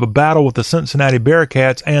little bit of a battle with the Cincinnati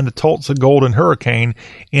Bearcats and the Tulsa Golden Hurricane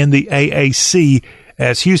in the AAC,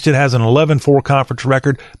 as Houston has an 11-4 conference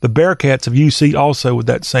record. The Bearcats of UC also with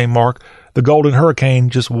that same mark. The Golden Hurricane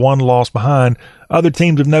just one loss behind. Other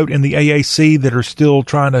teams of note in the AAC that are still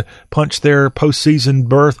trying to punch their postseason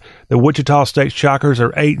berth, the Wichita State Shockers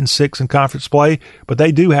are 8-6 in conference play, but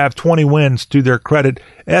they do have 20 wins to their credit.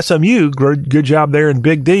 SMU, good job there in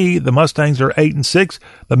Big D. The Mustangs are 8-6.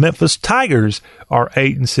 The Memphis Tigers are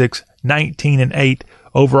 8-6, 19-8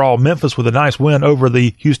 overall. Memphis with a nice win over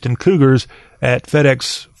the Houston Cougars at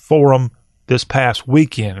FedEx Forum this past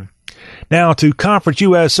weekend. Now to Conference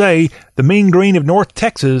USA, the Mean Green of North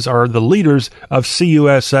Texas are the leaders of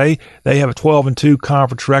CUSA. They have a 12-2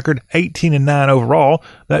 conference record, 18-9 overall.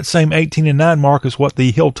 That same 18-9 mark is what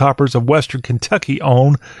the Hilltoppers of Western Kentucky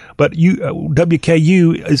own, but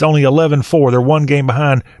WKU is only 11-4. They're one game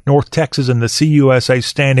behind North Texas in the CUSA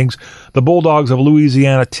standings. The Bulldogs of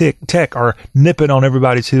Louisiana Tech are nipping on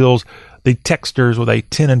everybody's heels. the Texters with a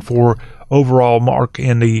 10-4 overall mark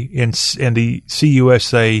in the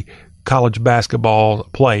CUSA college basketball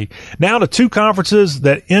play. Now to two conferences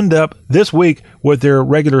that end up this week with their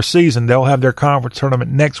regular season. They'll have their conference tournament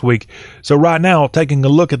next week. So right now, taking a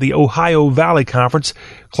look at the Ohio Valley Conference,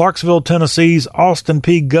 Clarksville, Tennessee's Austin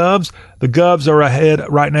Peay Govs. The Govs are ahead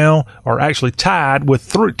right now, are actually tied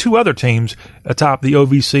with two other teams atop the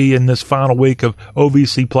OVC in this final week of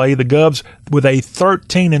OVC play. The Govs with a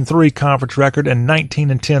 13-3 conference record and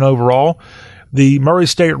 19-10 overall. The Murray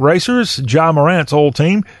State Racers, John Morant's old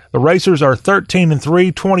team, the Racers are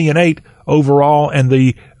 13-3, 20-8 overall, and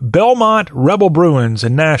the Belmont Rebel Bruins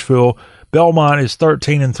in Nashville, Belmont is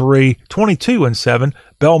 13-3, 22-7.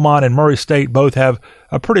 Belmont and Murray State both have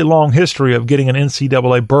a pretty long history of getting an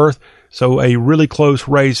NCAA berth, so a really close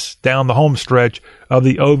race down the home stretch of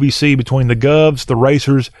the OVC between the Govs, the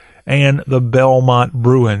Racers, and the Belmont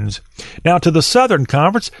Bruins. Now to the Southern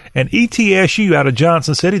Conference, and ETSU out of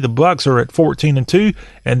Johnson City, the Bucks are at 14-2,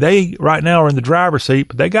 and they right now are in the driver's seat,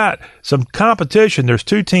 but they got some competition. There's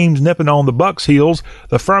two teams nipping on the Bucks' heels.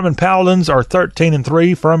 The Furman Paladins are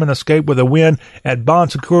 13-3. Furman escaped with a win at Bon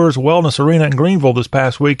Secours Wellness Arena in Greenville this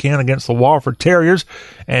past weekend against the Wofford Terriers,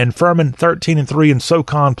 and Furman 13-3 in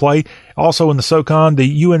SoCon play. Also in the SoCon,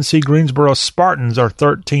 the UNC Greensboro Spartans are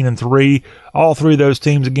 13-3. All three of those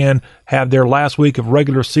teams, again, have their last week of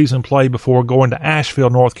regular season play before going to Asheville,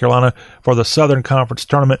 North Carolina for the Southern Conference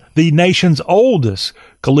Tournament, the nation's oldest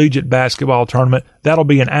collegiate basketball tournament. That'll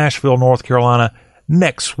be in Asheville, North Carolina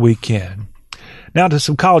next weekend. Now to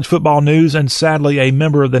some college football news, and sadly a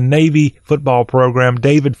member of the Navy football program,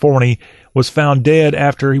 David Forney, was found dead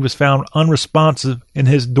after he was found unresponsive in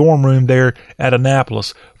his dorm room there at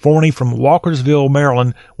Annapolis. Forney from Walkersville,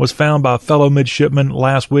 Maryland, was found by a fellow midshipman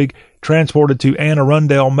last week, transported to Anne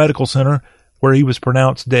Arundel Medical Center, where he was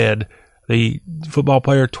pronounced dead. The football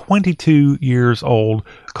player, 22 years old.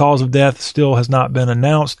 Cause of death still has not been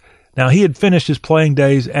announced. Now, he had finished his playing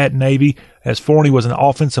days at Navy, as Forney was an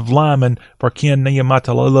offensive lineman for Ken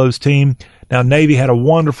Niumatalolo's team. Now, Navy had a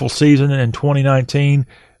wonderful season in 2019.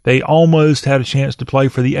 They almost had a chance to play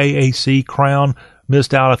for the AAC crown.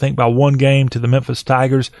 Missed out, I think, by one game to the Memphis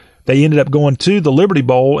Tigers. They ended up going to the Liberty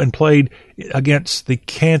Bowl and played against the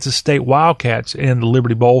Kansas State Wildcats in the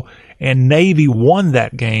Liberty Bowl. And Navy won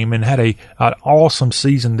that game and had an awesome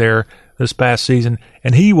season there this past season.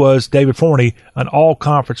 And he was, David Forney, an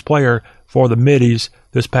all-conference player for the Middies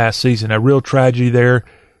this past season. A real tragedy there.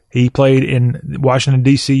 He played in Washington,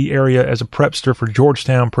 D.C. area as a prepster for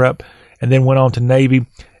Georgetown Prep and then went on to Navy.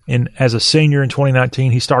 And as a senior in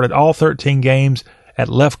 2019, he started all 13 games at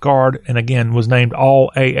left guard and, again, was named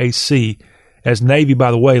All-AAC. As Navy,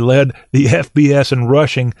 by the way, led the FBS in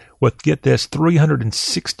rushing with, get this,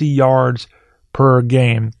 360 yards per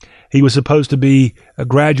game. He was supposed to be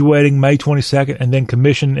graduating May 22nd and then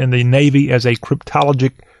commissioned in the Navy as a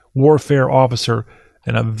cryptologic warfare officer,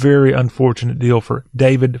 and a very unfortunate deal for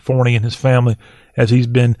David Forney and his family, as he's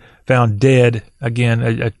been found dead. Again,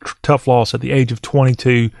 a tough loss at the age of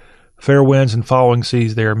 22. Fair winds and following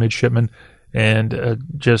seas there, midshipman, and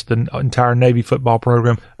just the entire Navy football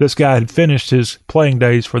program. This guy had finished his playing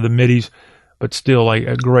days for the Middies, but still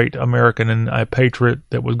a great American and a patriot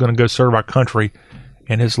that was going to go serve our country,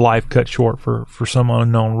 and his life cut short for some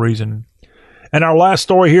unknown reason. And our last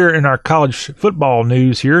story here in our college football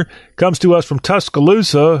news here comes to us from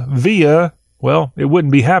Tuscaloosa via, well, it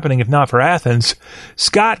wouldn't be happening if not for Athens.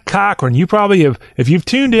 Scott Cochran. You probably have, if you've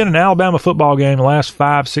tuned in an Alabama football game the last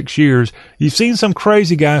 5-6 years, you've seen some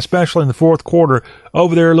crazy guy, especially in the fourth quarter,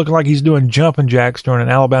 over there looking like he's doing jumping jacks during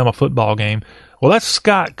an Alabama football game. Well, that's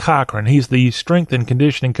Scott Cochran. He's the strength and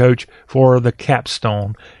conditioning coach for the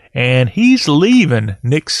Capstone, and he's leaving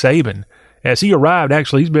Nick Saban. As he arrived,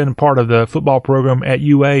 actually, he's been a part of the football program at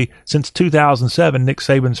UA since 2007, Nick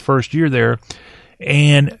Saban's first year there.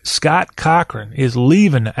 And Scott Cochran is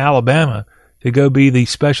leaving Alabama to go be the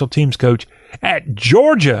special teams coach at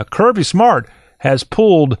Georgia. Kirby Smart has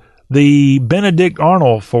pulled the Benedict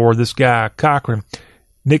Arnold for this guy, Cochran.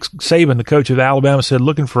 Nick Saban, the coach of Alabama, said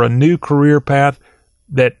looking for a new career path.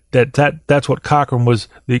 That's what Cochran was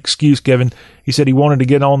the excuse given. He said he wanted to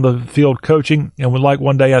get on the field coaching and would like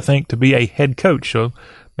one day, I think, to be a head coach. So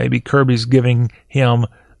maybe Kirby's giving him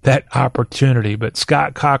that opportunity. But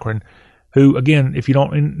Scott Cochran, who, again, if you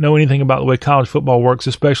don't know anything about the way college football works,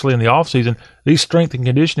 especially in the offseason, these strength and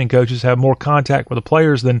conditioning coaches have more contact with the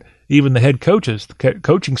players than even the head coaches. The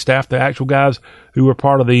coaching staff, the actual guys who are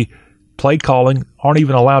part of the play calling, aren't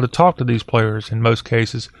even allowed to talk to these players in most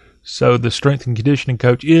cases. So the strength and conditioning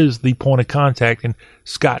coach is the point of contact, and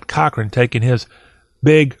Scott Cochran taking his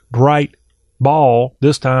big, bright ball,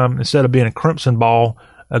 this time instead of being a crimson ball,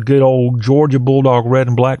 a good old Georgia Bulldog red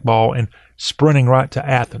and black ball and sprinting right to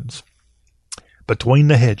Athens. Between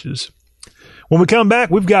the hedges. When we come back,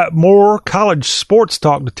 we've got more college sports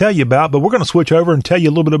talk to tell you about, but we're going to switch over and tell you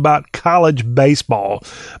a little bit about college baseball.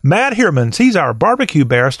 Matt Hermans, he's our barbecue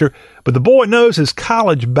barrister, but the boy knows his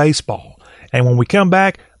college baseball. And when we come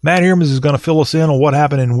back, Matt Hermans is going to fill us in on what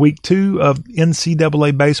happened in week 2 of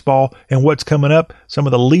NCAA baseball and what's coming up, some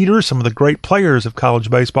of the leaders, some of the great players of college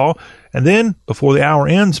baseball. And then, before the hour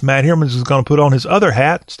ends, Matt Hermans is going to put on his other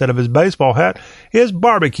hat, instead of his baseball hat, his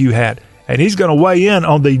barbecue hat. And he's going to weigh in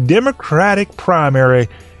on the Democratic primary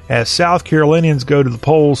as South Carolinians go to the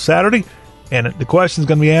polls Saturday. And the question is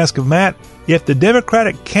going to be asked of Matt, if the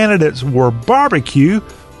Democratic candidates were barbecue,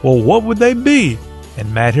 well, what would they be?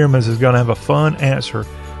 And Matt Hermans is going to have a fun answer.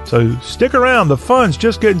 So stick around. The fun's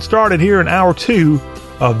just getting started here in hour 2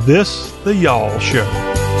 of This The Y'all Show.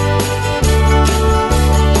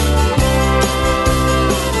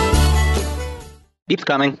 Beep's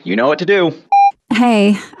coming. You know what to do.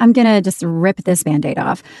 Hey, I'm gonna just rip this Band-Aid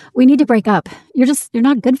off. We need to break up. You're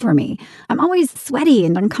not good for me. I'm always sweaty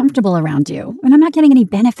and uncomfortable around you, and I'm not getting any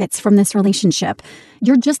benefits from this relationship.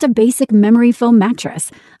 You're just a basic memory foam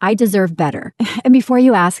mattress. I deserve better. And before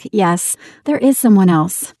you ask, yes, there is someone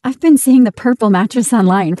else. I've been seeing the purple mattress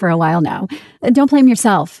online for a while now. Don't blame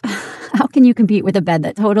yourself. How can you compete with a bed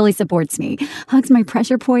that totally supports me, hugs my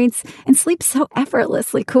pressure points, and sleeps so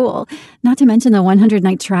effortlessly cool? Not to mention the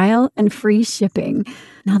 100-night trial and free shipping.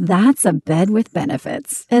 Now that's a bed with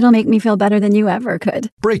benefits. It'll make me feel better than you ever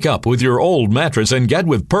could. Break up with your old mattress and get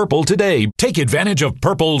with Purple today. Take advantage of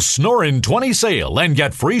Purple's Snorin' 20 sale and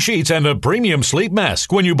get free sheets and a premium sleep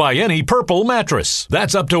mask when you buy any Purple mattress.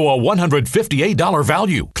 That's up to a $158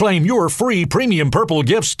 value. Claim your free premium Purple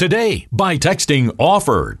gifts today by texting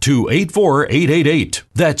OFFER to 84888.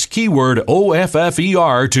 That's keyword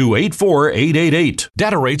OFFER to 84888.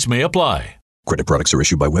 Data rates may apply. Credit products are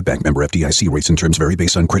issued by WebBank, member FDIC. Rates and terms vary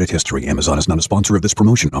based on credit history. Amazon is not a sponsor of this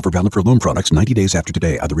promotion. Offer valid for loan products 90 days after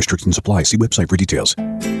today. Other restrictions apply. See website for details.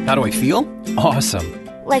 How do I feel? Awesome.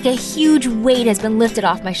 Like a huge weight has been lifted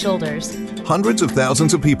off my shoulders. Hundreds of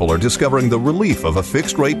thousands of people are discovering the relief of a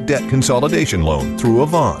fixed-rate debt consolidation loan through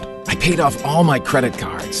Avant. I paid off all my credit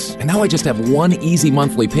cards, and now I just have one easy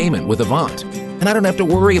monthly payment with Avant. And I don't have to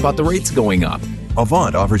worry about the rates going up.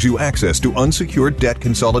 Avant offers you access to unsecured debt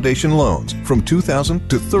consolidation loans from $2,000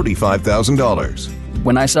 to $35,000.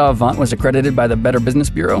 When I saw Avant was accredited by the Better Business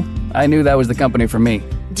Bureau, I knew that was the company for me.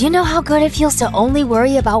 Do you know how good it feels to only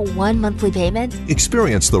worry about one monthly payment?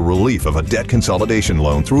 Experience the relief of a debt consolidation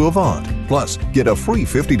loan through Avant. Plus, get a free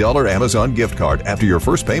 $50 Amazon gift card after your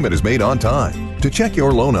first payment is made on time. To check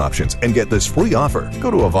your loan options and get this free offer,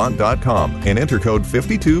 go to Avant.com and enter code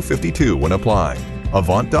 5252 when applying.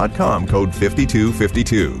 Avant.com, code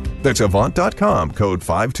 5252. That's Avant.com, code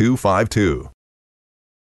 5252.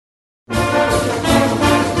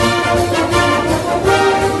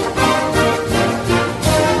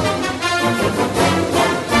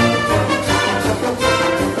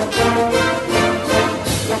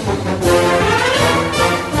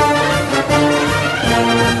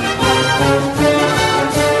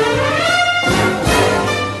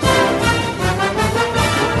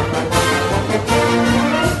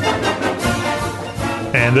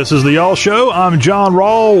 And this is the Y'all Show. I'm John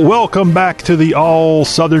Rawl. Welcome back to the All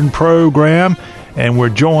Southern program. And we're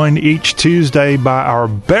joined each Tuesday by our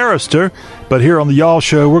barrister. But here on the Y'all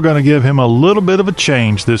Show, we're going to give him a little bit of a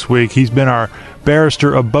change this week. He's been our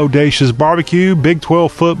barrister of Bodacious Barbecue, Big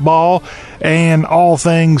 12 football, and all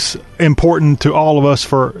things important to all of us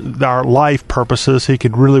for our life purposes. He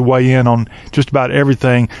could really weigh in on just about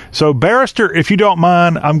everything. So, barrister, if you don't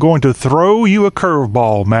mind, I'm going to throw you a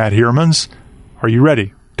curveball, Matt Hermans. Are you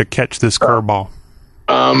ready to catch this curveball?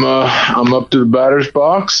 I'm up to the batter's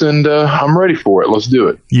box, and I'm ready for it. Let's do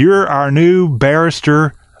it. You're our new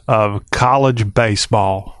barrister of college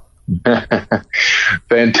baseball.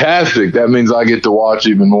 Fantastic. That means I get to watch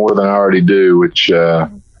even more than I already do, which I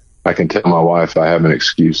can tell my wife I have an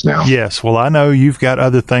excuse now. Yes. Well, I know you've got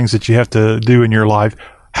other things that you have to do in your life.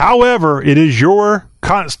 However, it is your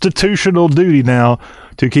constitutional duty now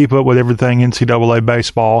to keep up with everything NCAA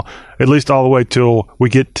baseball, at least all the way till we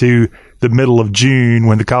get to the middle of June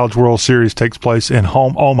when the College World Series takes place in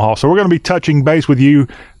Omaha. So we're going to be touching base with you,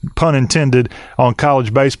 pun intended, on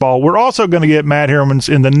college baseball. We're also going to get Matt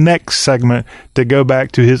Hermans in the next segment to go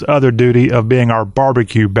back to his other duty of being our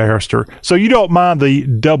barbecue barrister. So you don't mind the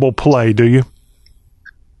double play, do you?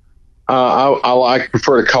 I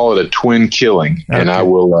prefer to call it a twin killing, and I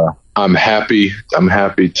will. I'm happy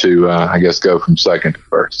to, I guess, go from second to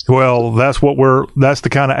first. Well, that's the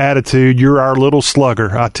kind of attitude. You're our little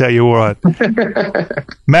slugger, I tell you what.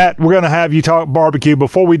 Matt, we're going to have you talk barbecue.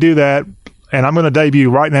 Before we do that, and I'm going to debut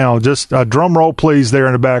right now, just a drum roll, please, there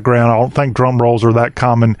in the background. I don't think drum rolls are that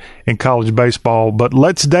common in college baseball, but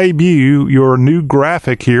let's debut your new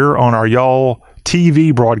graphic here on our Y'all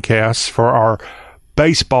TV broadcasts for our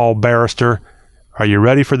baseball barrister. Are you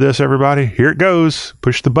ready for this, everybody? Here it goes.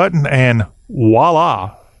 Push the button, and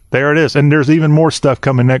voila. There it is. And there's even more stuff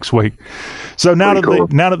coming next week. So now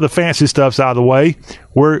that the fancy stuff's out of the way,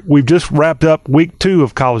 we've just wrapped up week 2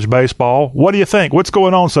 of college baseball. What do you think? What's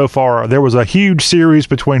going on so far? There was a huge series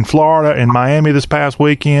between Florida and Miami this past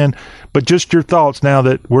weekend, but just your thoughts now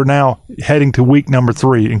that we're now heading to week number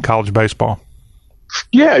 3 in college baseball.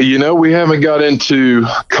 Yeah, we haven't got into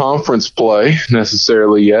conference play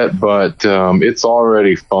necessarily yet, but it's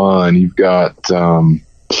already fun. You've got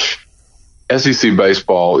SEC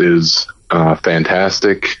baseball is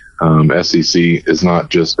fantastic. SEC is not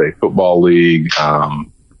just a football league.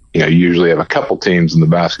 You usually have a couple teams in the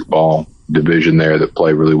basketball division there that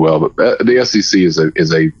play really well, but the SEC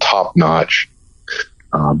is a top-notch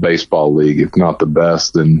baseball league. If not the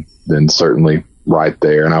best, then certainly right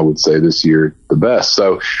there, and I would say this year the best.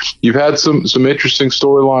 So you've had some interesting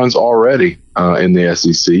storylines already in the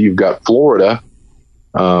SEC. You've got Florida,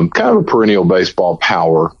 kind of a perennial baseball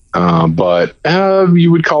power, but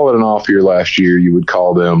you would call it an off year last year. You would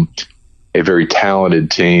call them a very talented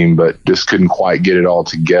team, but just couldn't quite get it all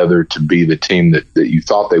together to be the team that you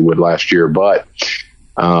thought they would last year. But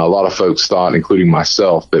a lot of folks thought, including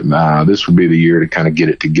myself, that this would be the year to kind of get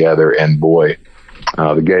it together, and boy,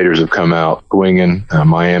 the Gators have come out swinging.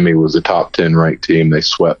 Miami was a top 10 ranked team. They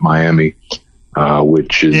swept Miami,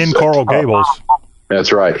 which is in Coral Gables.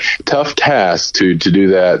 That's right. Tough task to do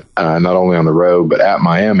that, not only on the road, but at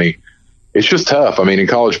Miami. It's just tough. I mean, in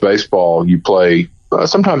college baseball, you play,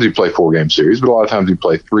 sometimes you play 4-game series, but a lot of times you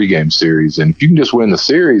play 3-game series. And if you can just win the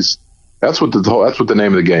series, that's what the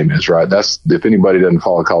name of the game is, right? That's, if anybody doesn't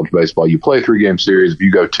follow college baseball, you play a 3-game series. If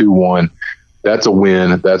you go 2-1, that's a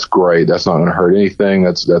win. That's great. That's not going to hurt anything.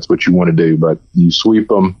 That's what you want to do. But you sweep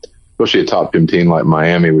them, especially a top 10 team like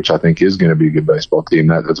Miami, which I think is going to be a good baseball team.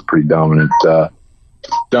 That's a pretty dominant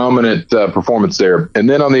performance there. And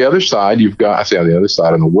then on the other side, on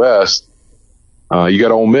the West, you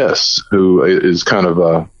got Ole Miss, who is kind of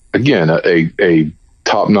a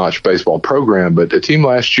top-notch baseball program, but a team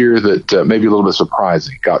last year that maybe a little bit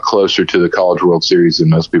surprising, got closer to the College World Series than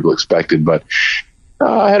most people expected, but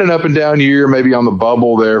had an up and down year, maybe on the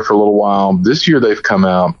bubble there for a little while. This year they've come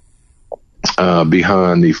out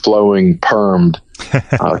behind the flowing, permed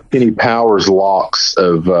Kenny Powers locks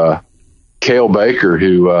of Cale Baker,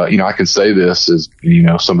 who, I can say this as,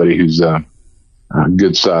 somebody who's a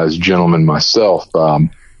good-sized gentleman myself.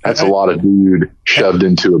 That's a lot of dude shoved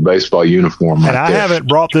into a baseball uniform. And I haven't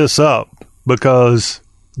brought this up because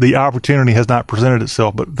the opportunity has not presented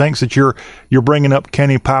itself, but thanks that you're bringing up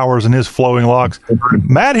Kenny Powers and his flowing locks.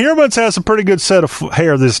 Matt Hermans has a pretty good set of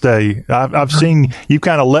hair this day. I've seen you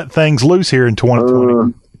kind of let things loose here in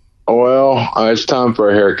 2020. Well, it's time for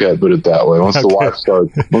a haircut. Put it that way. Once the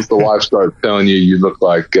wife starts telling you look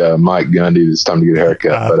like Mike Gundy, it's time to get a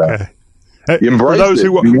haircut. But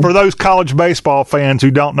for those college baseball fans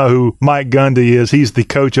who don't know who Mike Gundy is, he's the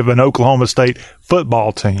coach of an Oklahoma State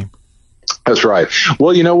football team. That's right.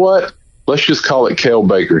 Well, you know what? Let's just call it Cale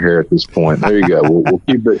Baker here at this point. There you go. We'll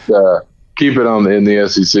keep it in the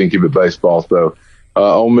SEC and keep it baseball. So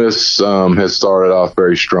Ole Miss has started off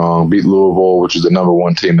very strong, beat Louisville, which is the number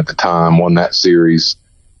 1 team at the time, won that series.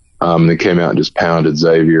 They came out and just pounded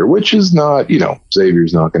Xavier, which is not,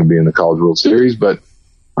 Xavier's not going to be in the College World Series, but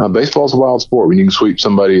baseball's a wild sport. When you can sweep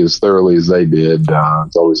somebody as thoroughly as they did,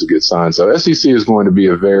 it's always a good sign. So SEC is going to be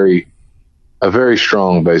a very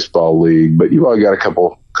strong baseball league, but you've already got a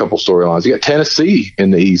couple storylines. You got Tennessee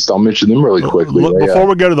in the East. I'll mention them really quickly. Before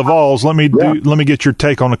we go to the Vols, let me get your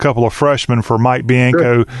take on a couple of freshmen for Mike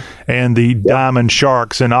Bianco and the Diamond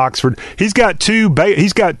Sharks in Oxford. He's got two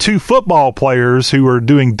football players who are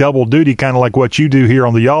doing double duty, kind of like what you do here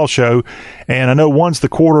on the Y'all Show. And I know one's the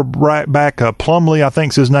quarterback, Plumlee, I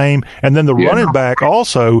think's his name, and then the running back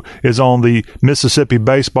also is on the Mississippi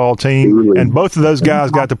baseball team. And both of those guys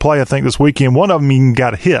got to play, I think, this weekend. One of them even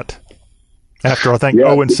got a hit after, I think,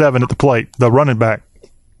 0-7 at the plate, the running back.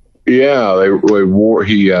 Yeah, they wore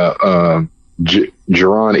Jaron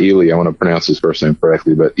Ely. I want to pronounce his first name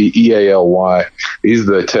correctly, but Ealy. He's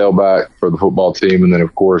the tailback for the football team, and then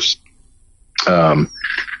of course Plumlee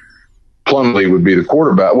Plumlee would be the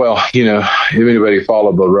quarterback. Well, if anybody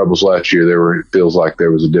followed the Rebels last year, it feels like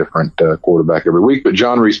there was a different quarterback every week. But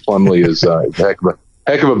John Reese Plumlee is a heck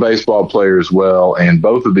of a baseball player as well. And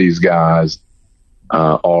both of these guys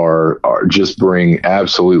are just bring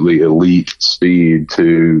absolutely elite speed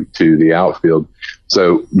to the outfield.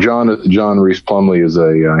 So John Reese Plumlee is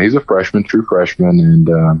he's a freshman, true freshman, and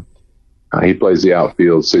he plays the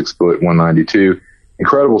outfield, 6 foot, 192.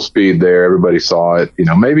 Incredible speed there. Everybody saw it.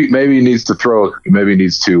 Maybe he needs to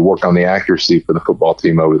work on the accuracy for the football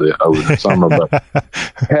team over the summer. But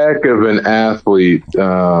heck of an athlete.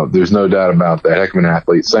 There's no doubt about that. Heck of an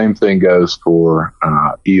athlete. Same thing goes for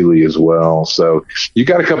Ely as well. So you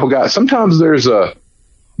got a couple guys. Sometimes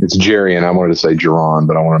it's Jerry, and I wanted to say Jerron,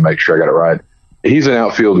 but I want to make sure I got it right. He's an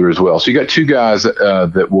outfielder as well. So you got two guys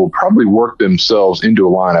that will probably work themselves into a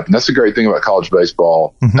lineup, and that's the great thing about college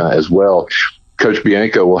baseball as well. Coach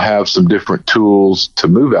Bianco will have some different tools to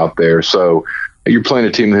move out there. So you're playing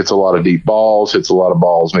a team that hits a lot of deep balls, hits a lot of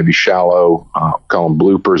balls, maybe shallow, call them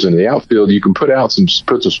bloopers into the outfield. You can put some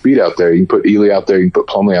speed out there. You can put Ely out there. You can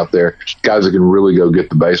put Plumlee out there. Guys that can really go get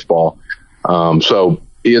the baseball. So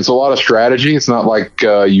it's a lot of strategy. It's not like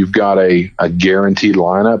you've got a guaranteed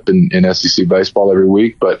lineup in SEC baseball every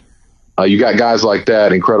week, but you got guys like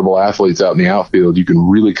that, incredible athletes out in the outfield. You can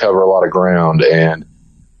really cover a lot of ground, and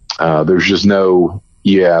there's just no,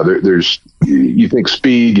 you think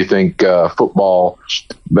speed, you think football.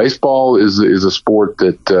 Baseball is a sport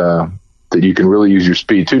that you can really use your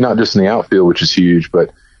speed too, not just in the outfield, which is huge,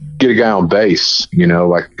 but get a guy on base,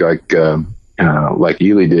 like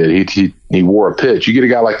Ely did. He wore a pitch. You get a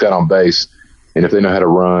guy like that on base, and if they know how to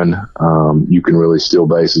run, you can really steal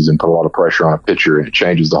bases and put a lot of pressure on a pitcher, and it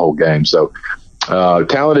changes the whole game. So,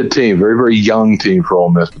 talented team, very, very young team for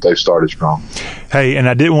Ole Miss, but they've started strong. Hey, and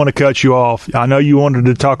I didn't want to cut you off. I know you wanted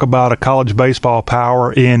to talk about a college baseball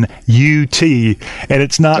power in UT, and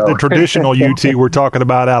it's not the traditional UT we're talking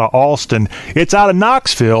about out of Austin. It's out of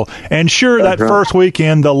Knoxville. And sure, that first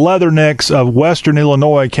weekend, the Leathernecks of Western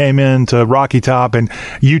Illinois came into Rocky Top, and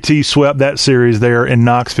UT swept that series there in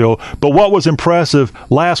Knoxville. But what was impressive,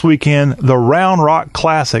 last weekend, the Round Rock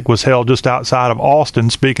Classic was held just outside of Austin,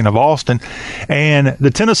 speaking of Austin, and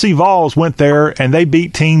the Tennessee Vols went there, and they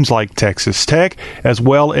beat teams like Texas Tech, as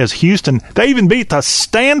well as Houston. They even beat the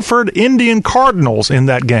Stanford Indian Cardinals in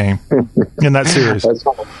that game, in that series.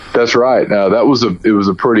 That's right. It was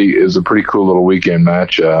a pretty cool little weekend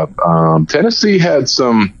matchup. Tennessee had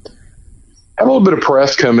a little bit of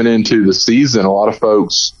press coming into the season. A lot of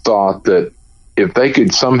folks thought that if they could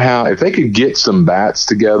get some bats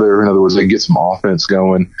together, in other words, they could get some offense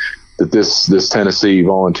going, that this Tennessee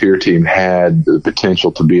Volunteer team had the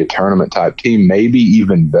potential to be a tournament type team, maybe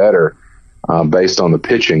even better. Based on the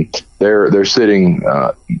pitching, they're sitting,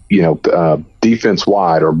 defense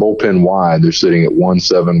wide or bullpen wide. They're sitting at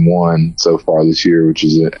 1.71 so far this year, which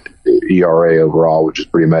is an ERA overall, which is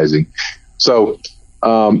pretty amazing. So,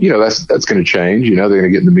 that's going to change. They're going to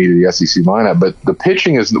get in the meat of the SEC lineup, but the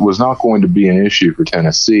pitching was not going to be an issue for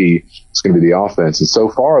Tennessee. It's going to be the offense, and so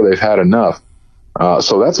far they've had enough.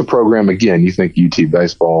 So that's a program. Again, you think UT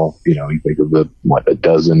baseball. You think of a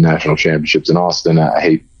dozen national championships in Austin.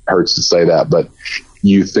 Hurts to say that, but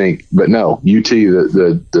no, UT,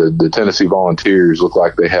 the Tennessee Volunteers look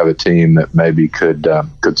like they have a team that maybe could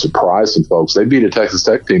surprise some folks. They beat a Texas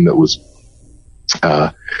Tech team that was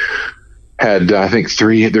had I think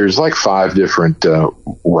there's like 5 different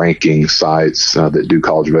ranking sites that do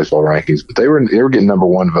college baseball rankings, but they were getting number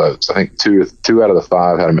 1 votes. I think two out of the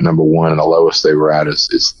 5 had them at number 1, and the lowest they were at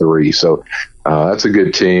is 3. So that's a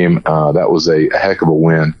good team. That was a heck of a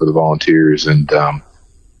win for the Volunteers, and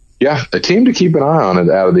a team to keep an eye on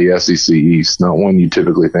out of the SEC East, not one you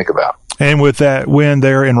typically think about. And with that win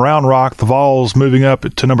there in Round Rock, the Vols moving up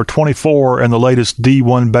to number 24 in the latest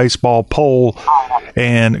D1 baseball poll.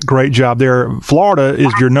 And great job there. Florida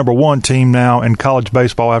is your number 1 team now in college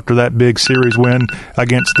baseball after that big series win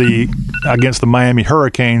against the Miami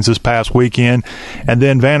Hurricanes this past weekend. And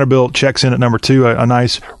then Vanderbilt checks in at number 2, a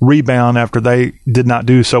nice rebound after they did not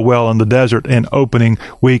do so well in the desert in opening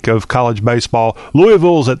week of college baseball.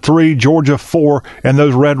 Louisville's at 3, Georgia 4, and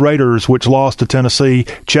those Red Raiders, which lost to Tennessee,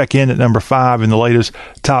 check in at number 5 in the latest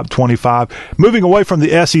top 25. Moving away from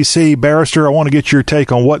the SEC, Barrister, I want to get your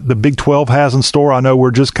take on what the Big 12 has in store. I know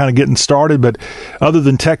we're just kind of getting started, but other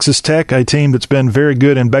than Texas Tech, a team that's been very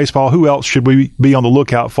good in baseball, who else should we be on the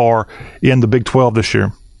lookout for in the Big 12 this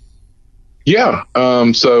year? Yeah.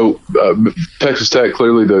 So Texas Tech,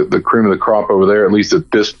 clearly the cream of the crop over there, at least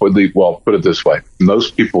at this point. Well, put it this way.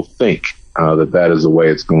 Most people think that is the way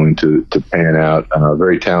it's going to pan out.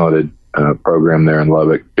 Very talented program there in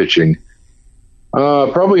Lubbock, pitching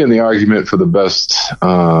Probably in the argument for the best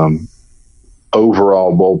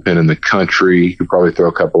overall bullpen in the country. You could probably throw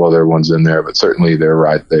a couple other ones in there, but certainly they're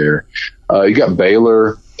right there. You got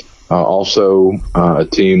Baylor, also a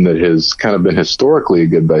team that has kind of been historically a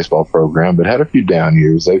good baseball program, but had a few down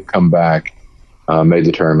years. They've come back, made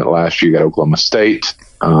the tournament last year. You got Oklahoma State,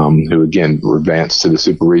 who again advanced to the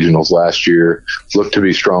Super Regionals last year, looked to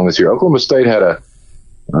be strong this year. Oklahoma State had a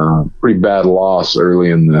pretty bad loss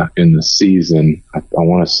early in the season. I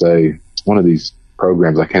want to say one of these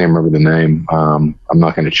programs, I can't even remember the name. I'm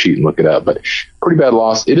not going to cheat and look it up, but pretty bad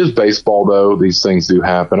loss. It is baseball, though. These things do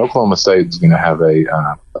happen. Oklahoma State is going to have a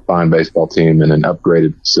fine baseball team and an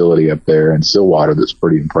upgraded facility up there in Stillwater that's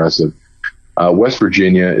pretty impressive. West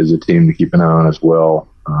Virginia is a team to keep an eye on as well.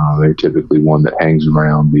 They're typically one that hangs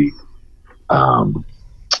around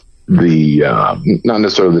not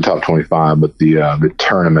necessarily the top 25, but the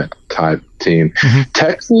tournament type team. Mm-hmm.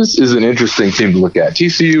 Texas is an interesting team to look at.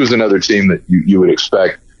 TCU is another team that you would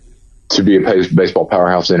expect to be a baseball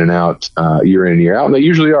powerhouse in and out, year in and year out. And they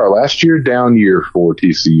usually are. Last year, down year for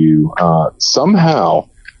TCU. Somehow,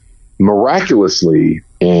 miraculously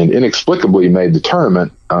and inexplicably made the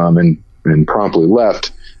tournament, and promptly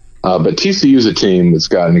left. But TCU is a team that's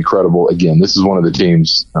got an incredible, again, this is one of the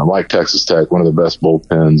teams, like Texas Tech, one of the best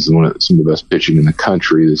bullpens and some of the best pitching in the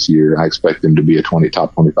country this year. I expect them to be a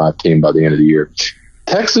top 25 team by the end of the year.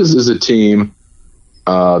 Texas is a team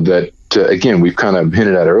that, again, we've kind of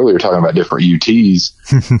hinted at earlier, talking about different UTs.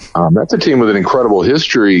 That's a team with an incredible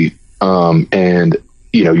history. And,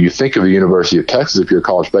 you think of the University of Texas, if you're a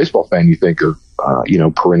college baseball fan, you think of,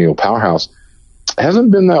 perennial powerhouse. It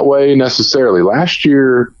hasn't been that way necessarily. Last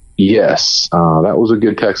year, yes, that was a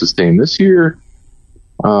good Texas team. This year,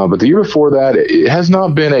 but the year before that, it has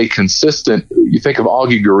not been a consistent. You think of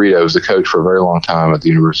Augie Garrido as the coach for a very long time at the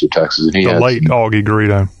University of Texas, and Augie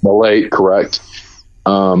Garrido. The late, correct.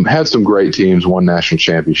 Had some great teams, won national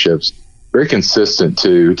championships. Very consistent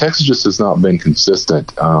too. Texas just has not been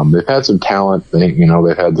consistent. They've had some talent. They've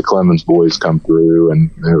had the Clemens boys come through,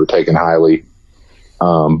 and they were taken highly.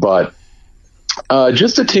 But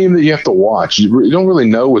just a team that you have to watch. You don't really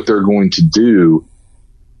know what they're going to do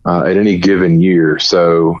at any given year.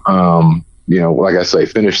 So, like I say,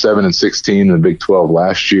 finished 7-16 in the Big 12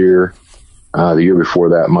 last year. The year before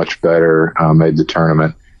that, much better, made the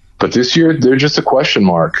tournament. But this year, they're just a question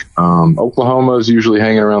mark. Oklahoma is usually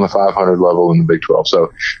hanging around the 500 level in the Big 12.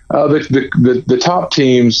 So the top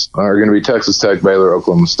teams are going to be Texas Tech, Baylor,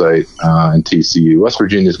 Oklahoma State, and TCU. West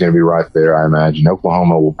Virginia is going to be right there, I imagine.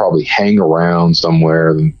 Oklahoma will probably hang around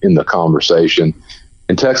somewhere in the conversation.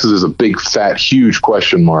 And Texas is a big, fat, huge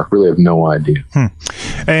question mark. Really have no idea.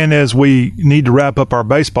 And as we need to wrap up our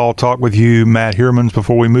baseball talk with you, Matt Hermans,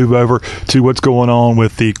 before we move over to what's going on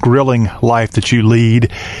with the grilling life that you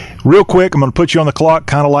lead, real quick, I'm going to put you on the clock,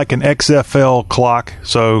 kind of like an XFL clock.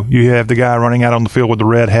 So you have the guy running out on the field with the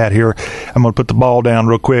red hat here. I'm going to put the ball down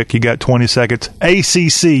real quick. You got 20 seconds.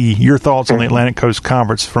 ACC, your thoughts on the Atlantic Coast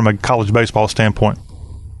Conference from a college baseball standpoint?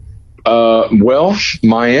 Well,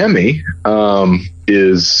 Miami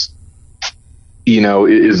is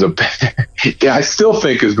a I still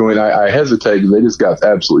think is going. I hesitate. They just got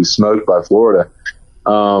absolutely smoked by Florida.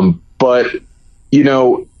 But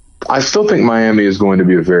I still think Miami is going to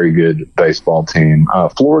be a very good baseball team.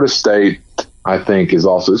 Florida State, I think, is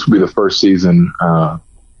also, this will be the first season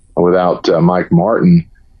without Mike Martin,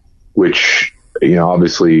 which,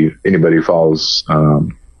 obviously anybody who follows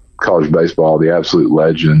college baseball, the absolute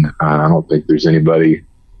legend. I don't think there's anybody.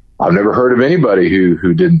 I've never heard of anybody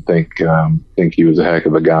who didn't think he was a heck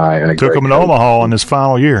of a guy. And took him in Omaha in his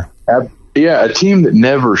final year. Yeah, a team that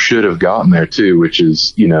never should have gotten there too, which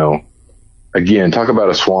is, again, talk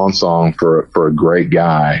about a swan song for a great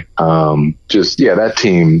guy. That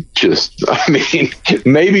team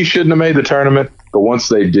maybe shouldn't have made the tournament, but once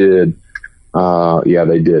they did,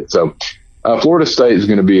 they did. So Florida State is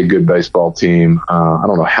going to be a good baseball team. I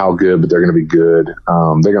don't know how good, but they're going to be good.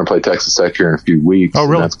 They're going to play Texas Tech here in a few weeks. Oh,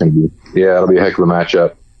 really? That's going to be, it'll be a heck of a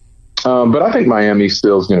matchup. But I think Miami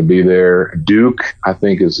still is going to be there. Duke, I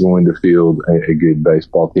think, is going to field a good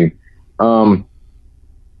baseball team. The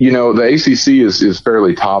ACC is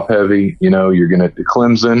fairly top heavy. You're going to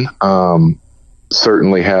Clemson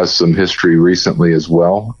certainly has some history recently as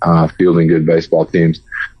well, fielding good baseball teams,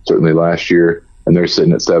 certainly last year. And they're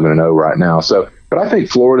sitting at 7-0 right now. So, but I think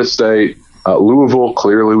Florida State, Louisville,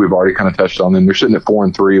 clearly we've already kind of touched on them. They're sitting at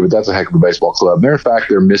 4-3, but that's a heck of a baseball club.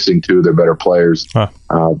 They're missing two of their better players,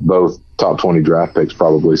 both top 20 draft picks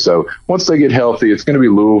probably. So once they get healthy, it's going to be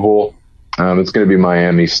Louisville. It's going to be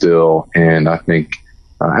Miami still. And I think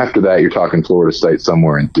after that, you're talking Florida State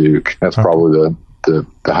somewhere in Duke. That's probably the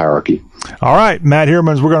the hierarchy. All right, Matt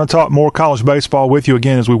Hermans, we're going to talk more college baseball with you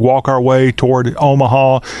again as we walk our way toward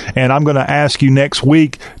Omaha. And I'm going to ask you next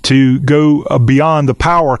week to go beyond the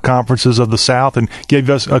power conferences of the South and give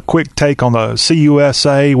us a quick take on the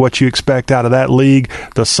CUSA, what you expect out of that league,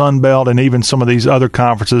 the Sun Belt, and even some of these other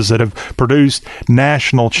conferences that have produced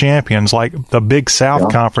national champions like the Big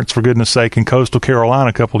South Conference, for goodness sake, in Coastal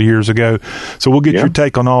Carolina a couple of years ago. So we'll get your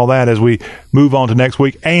take on all that as we move on to next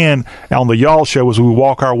week. And on the Y'all Show, as we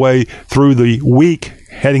walk our way through the week,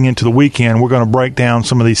 heading into the weekend, we're going to break down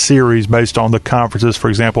some of these series based on the conferences. For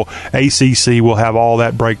example, ACC will have all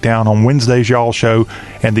that breakdown on Wednesday's Y'all Show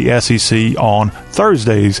and the SEC on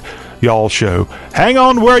Thursday's Y'all Show. Hang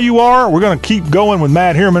on where you are. We're going to keep going with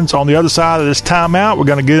Matt Hermans on the other side of this timeout. We're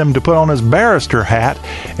going to get him to put on his barrister hat,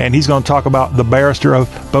 and he's going to talk about the barrister of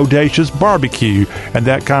Bodacious Barbecue. And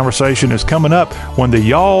that conversation is coming up when the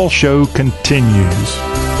Y'all Show continues.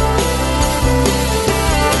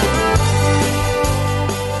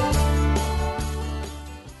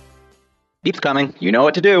 Beep's coming. You know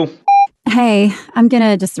what to do. Hey, I'm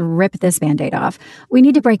gonna just rip this Band-Aid off. We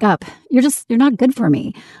need to break up. You're not good for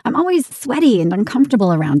me. I'm always sweaty and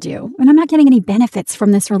uncomfortable around you, and I'm not getting any benefits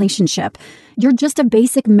from this relationship. You're just a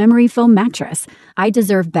basic memory foam mattress. I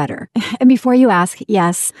deserve better. And before you ask,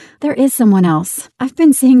 yes, there is someone else. I've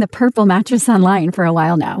been seeing the purple mattress online for a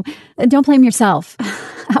while now. Don't blame yourself.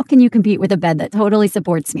 How can you compete with a bed that totally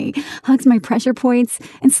supports me, hugs my pressure points,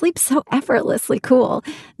 and sleeps so effortlessly cool?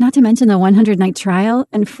 Not to mention the 100-night trial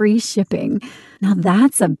and free shipping. Now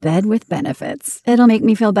that's a bed with benefits. It'll make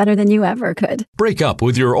me feel better than you ever could. Break up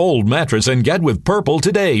with your old mattress and get with Purple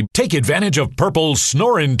today. Take advantage of Purple's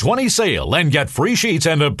Snorin' 20 sale and get free sheets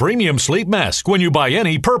and a premium sleep mask when you buy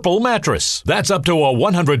any Purple mattress. That's up to a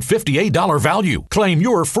 $158 value. Claim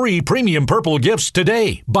your free premium Purple gifts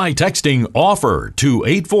today by texting OFFER to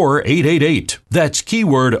 84888. That's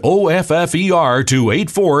keyword OFFER to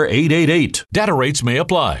 84888. Data rates may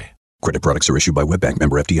apply. Credit products are issued by WebBank,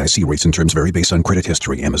 member FDIC. Rates and terms vary based on credit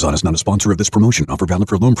history. Amazon is not a sponsor of this promotion. Offer valid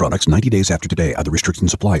for loan products 90 days after today. Other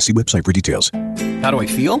restrictions apply. See website for details. How do I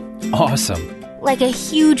feel? Awesome. Like a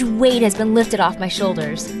huge weight has been lifted off my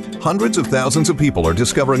shoulders. Hundreds of thousands of people are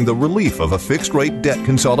discovering the relief of a fixed-rate debt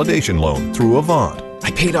consolidation loan through Avant. I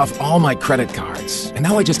paid off all my credit cards, and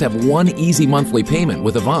now I just have one easy monthly payment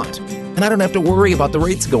with Avant. And I don't have to worry about the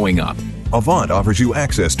rates going up. Avant offers you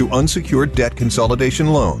access to unsecured debt consolidation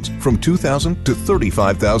loans from $2,000 to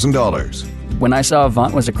 $35,000. When I saw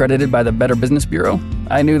Avant was accredited by the Better Business Bureau,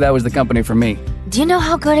 I knew that was the company for me. Do you know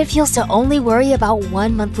how good it feels to only worry about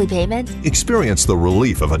one monthly payment? Experience the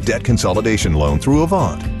relief of a debt consolidation loan through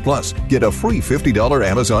Avant. Plus, get a free $50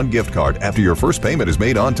 Amazon gift card after your first payment is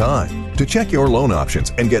made on time. To check your loan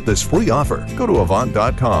options and get this free offer, go to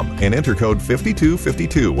Avant.com and enter code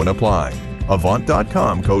 5252 when applying.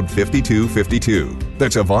 Avant.com, code 5252.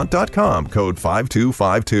 That's Avant.com, code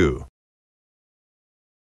 5252.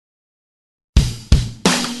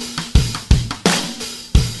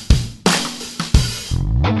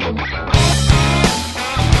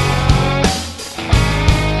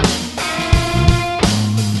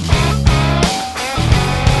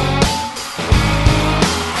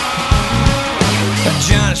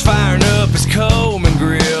 Johnny's firing up his Coleman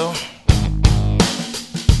grill.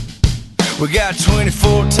 We got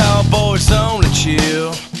 24 tall boys on the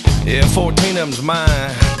chill. Yeah, 14 of them's mine.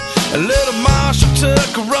 A little Marshall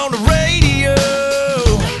Tucker on the radio.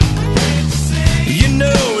 You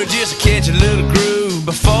know, we just catch a little groove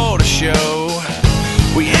before the show.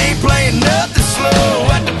 We ain't playing nothing slow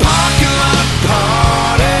at the parking lot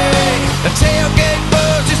party. A tailgate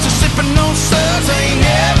buzz, just a sipping on suds. Ain't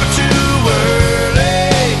never too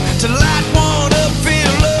early to light one up,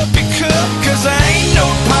 fill up your cup. Cause there ain't no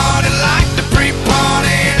party like the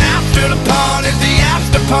pre-party. And after the party's the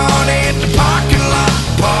after party at the parking lot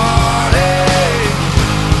party.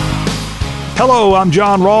 Hello, I'm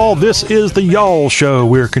John Rawl. This is the Y'all Show.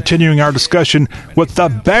 We're continuing our discussion with the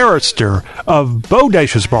barrister of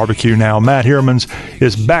Bodacious Barbecue now. Matt Hermans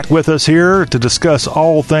is back with us here to discuss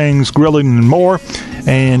all things grilling and more.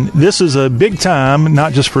 And this is a big time,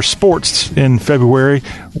 not just for sports in February.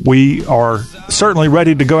 We are certainly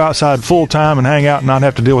ready to go outside full time and hang out and not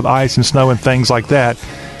have to deal with ice and snow and things like that.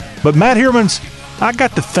 But Matt Hermans, I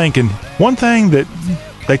got to thinking, one thing that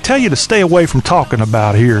they tell you to stay away from talking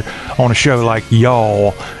about here on a show like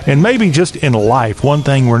Y'all, and maybe just in life, one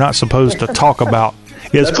thing we're not supposed to talk about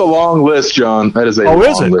That's a long list, John. That is a long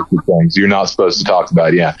list of things you're not supposed to talk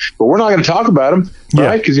about. Yeah, but we're not going to talk about them,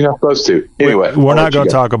 right? Because you're not supposed to. Anyway, we're not going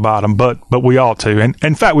to talk about them, but we ought to, and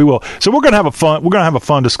in fact, we will. So we're going to have a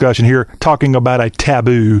fun discussion here, talking about a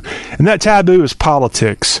taboo, and that taboo is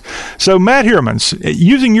politics. So Matt Hermans,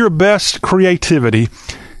 using your best creativity,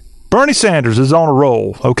 Bernie Sanders is on a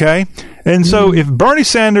roll, okay? And so if Bernie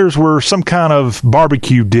Sanders were some kind of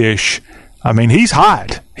barbecue dish, I mean, he's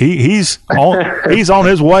hot. He's on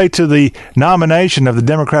his way to the nomination of the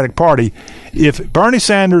Democratic Party. If Bernie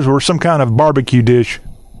Sanders were some kind of barbecue dish,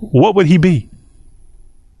 what would he be?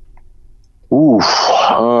 Ooh,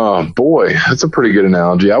 boy, that's a pretty good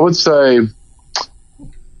analogy. I would say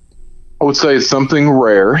it's something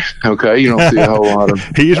rare. Okay, you don't see a whole lot of.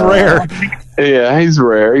 He's rare. Yeah, he's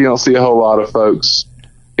rare. You don't see a whole lot of folks.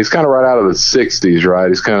 He's kind of right out of the '60s, right?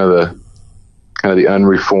 He's kind of the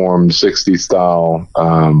unreformed '60s style,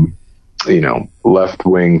 left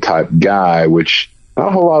wing type guy. Which not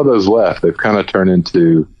a whole lot of those left. They've kind of turned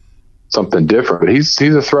into something different. But he's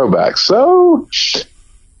a throwback. So.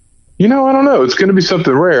 I don't know. It's going to be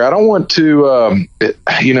something rare. I don't want to,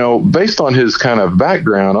 based on his kind of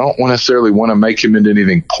background, I don't necessarily want to make him into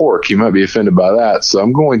anything pork. He might be offended by that. So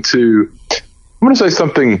I'm going to say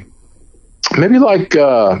something maybe like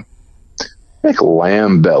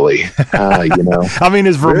lamb belly, I mean,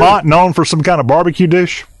 is Vermont known for some kind of barbecue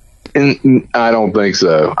dish? I don't think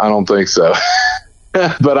so.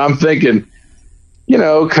 But I'm thinking,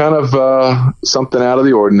 kind of something out of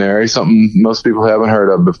the ordinary, something most people haven't heard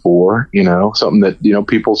of before, something that,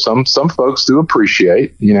 people, some folks do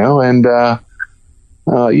appreciate, and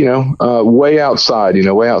way outside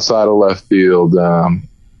of left field.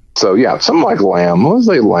 So, yeah, something like lamb. Let's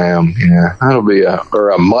say lamb. Yeah, that'll be a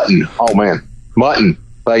mutton. Oh, man, mutton.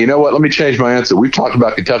 You know what? Let me change my answer. We've talked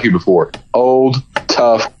about Kentucky before. Old,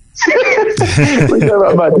 tough. We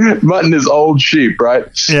talk about mutton is old sheep, right?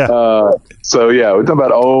 Yeah. So yeah, we're talking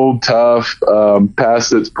about old, tough,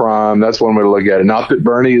 past its prime. That's one way to look at it. Not that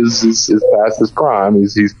Bernie is past his prime;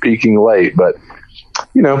 he's peaking late. But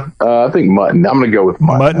I think mutton. I'm going to go with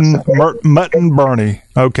mutton. Mutton Bernie.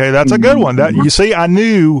 Okay, that's a good one. That you see, I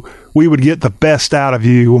knew we would get the best out of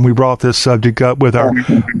you when we brought this subject up with our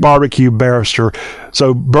barbecue barrister.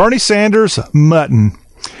 So Bernie Sanders, mutton.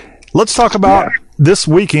 Let's talk about this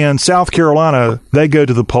weekend. South Carolina, they go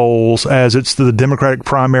to the polls as it's the Democratic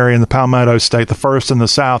primary in the Palmetto State, the first in the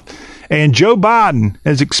South. And Joe Biden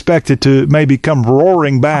is expected to maybe come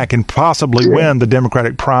roaring back and possibly win the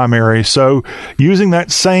Democratic primary. So using that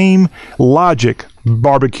same logic,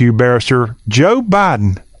 barbecue barrister, Joe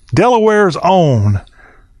Biden, Delaware's own.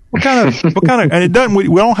 What kind of, and it doesn't, we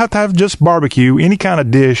don't have to have just barbecue, any kind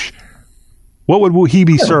of dish. What would he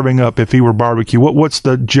be serving up if he were barbecue? What's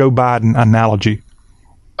the Joe Biden analogy?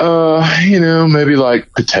 Maybe like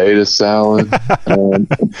potato salad. I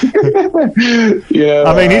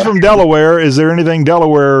mean, he's from Delaware. Is there anything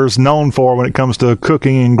Delaware is known for when it comes to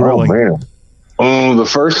cooking and grilling? Oh, man. The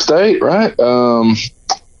first state, right?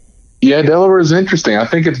 Yeah, Delaware is interesting. I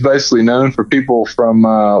think it's basically known for people from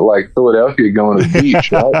like Philadelphia going to the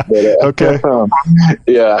beach, right? But, okay.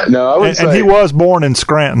 Yeah, no, I would say. And he was born in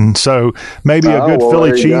Scranton, so maybe a good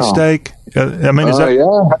Philly cheesesteak. I mean,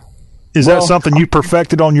 is that something you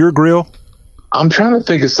perfected on your grill? I'm trying to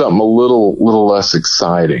think of something a little less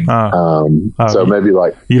exciting. So maybe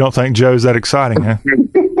like. You don't think Joe's that exciting, huh?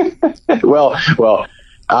 Well.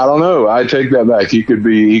 I don't know. I take that back. He can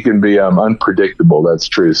be unpredictable. That's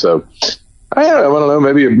true. So I don't know.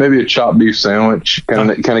 Maybe a chopped beef sandwich. Kind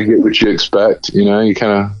of get what you expect. You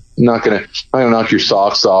kind of not gonna knock your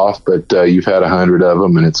socks off, but you've had 100 of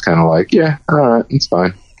them, and it's kind of like, yeah, all right, it's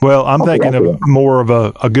fine. Well, I'm thinking of more of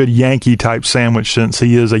a good Yankee type sandwich since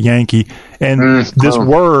he is a Yankee. And this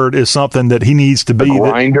word is something that he needs to be. A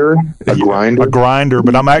grinder? A grinder.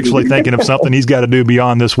 But I'm actually thinking of something he's got to do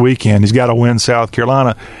beyond this weekend. He's got to win South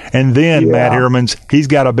Carolina. And then, Matt Hermans, he's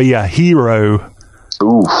got to be a hero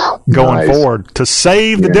going forward to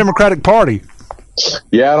save the Democratic Party.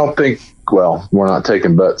 Yeah, I don't think, we're not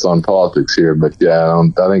taking bets on politics here, but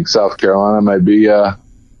I think South Carolina may be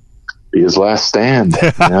his last stand.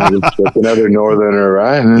 Just another northerner,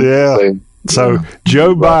 right? Yeah. So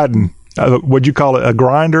Joe Biden, would you call it a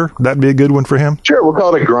grinder? That'd be a good one for him. Sure, we'll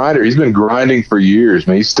call it a grinder. He's been grinding for years,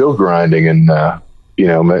 man. He's still grinding, and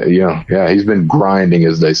he's been grinding,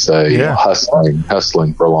 as they say,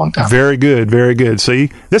 hustling for a long time. Very good, very good.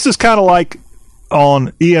 See, this is kind of like on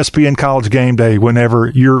ESPN College Game Day whenever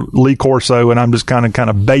you're Lee Corso and I'm just kind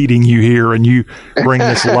of baiting you here and you bring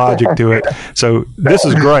this logic to it. So this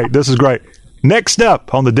is great. Next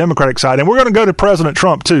up on the Democratic side, and we're going to go to President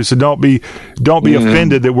Trump too, so don't be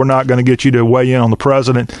offended that we're not going to get you to weigh in on the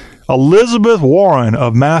president. Elizabeth Warren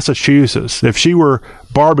of Massachusetts, if she were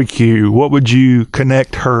barbecue, what would you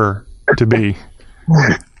connect her to be?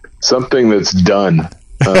 Something that's done.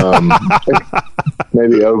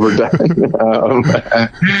 Maybe overdone.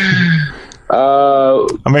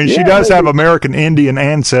 She does have American Indian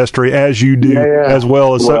ancestry, as you do, as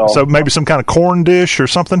well as so maybe some kind of corn dish or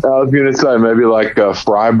something. I was going to say maybe like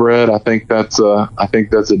fry bread. I think that's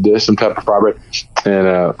a dish, some type of fry bread, and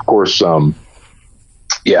of course, I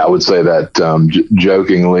would say that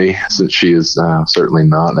jokingly, since she is certainly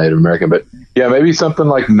not Native American, but yeah, maybe something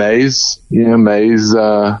like maize. Maize.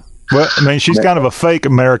 Well, she's kind of a fake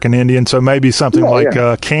American Indian, so maybe something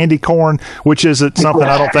like candy corn, which isn't something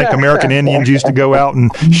I don't think American Indians used to go out and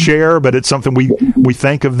share, but it's something we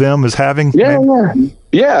think of them as having.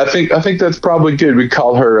 Yeah. I think that's probably good. We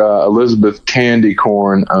call her Elizabeth Candy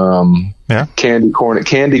Corn. Candy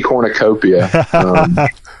Cornucopia.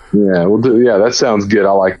 That sounds good.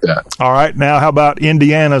 I like that. All right, now how about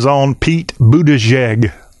Indiana's own Pete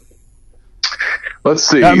Buttigieg? Let's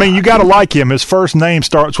see. You got to like him. His first name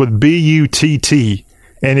starts with B-U-T-T.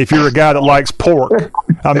 And if you're a guy that likes pork,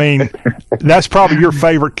 that's probably your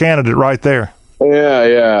favorite candidate right there.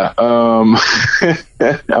 Yeah. I'm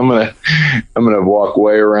gonna walk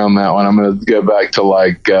way around that one. I'm gonna go back to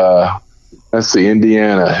let's see,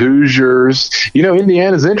 Indiana Hoosiers.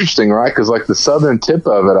 Indiana's interesting, right? Because the southern tip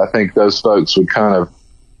of it, I think those folks would kind of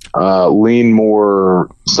lean more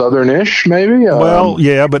southernish, maybe.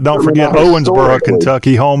 But don't forget Owensboro,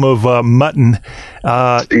 Kentucky, home of mutton,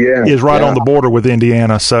 is right on the border with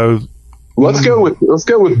Indiana. So let's go with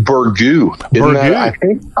Burgoo.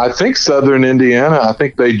 I think southern Indiana. I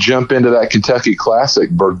think they jump into that Kentucky classic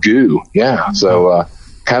Burgoo. Yeah, so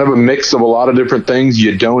kind of a mix of a lot of different things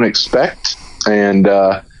you don't expect, and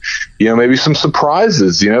maybe some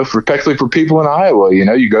surprises. Particularly for people in Iowa.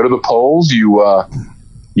 You go to the polls,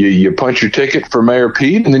 you punch your ticket for Mayor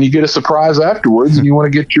Pete, and then you get a surprise afterwards, and you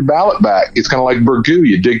want to get your ballot back. It's kind of like Burgoo.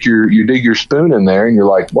 You dig your spoon in there, and you're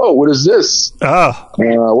like, "Whoa, what is this?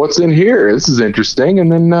 What's in here? This is interesting." And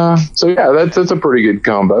then, that's a pretty good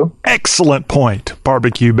combo. Excellent point,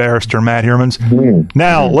 barbecue barrister Matt Hermans.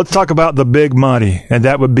 Now let's talk about the big money, and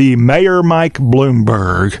that would be Mayor Mike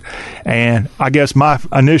Bloomberg. And I guess my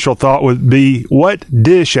initial thought would be, what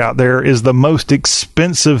dish out there is the most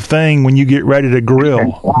expensive thing when you get ready to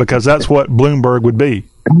grill? Because that's what Bloomberg would be.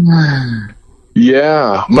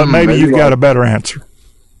 Yeah. But maybe you've got a better answer.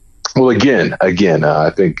 Well, again, I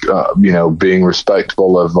think, being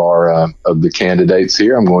respectful of of the candidates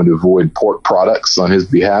here, I'm going to avoid pork products on his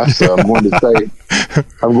behalf. So I'm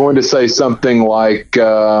going to say something like,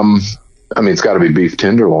 it's got to be beef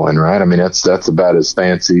tenderloin, right? That's about as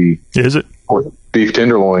fancy. Is it? Beef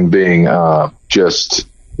tenderloin being just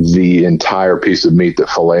the entire piece of meat that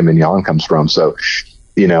filet mignon comes from. So,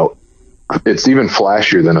 it's even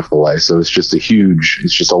flashier than a fillet. So it's just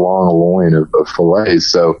a long loin of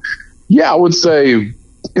fillets. So yeah, I would say,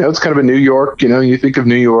 it's kind of a New York, you think of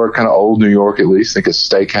New York, kind of old New York, at least think of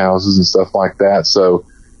steakhouses and stuff like that. So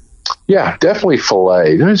yeah, definitely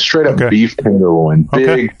filet. Straight up beef tenderloin,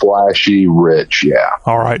 big, flashy, rich. Yeah.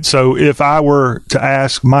 All right. So if I were to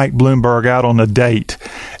ask Mike Bloomberg out on a date,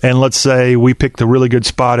 and let's say we picked a really good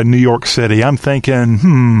spot in New York City, I'm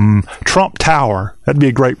thinking, Trump Tower. That'd be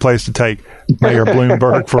a great place to take Mayor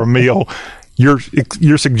Bloomberg for a meal. You're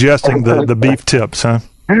suggesting the beef tips, huh?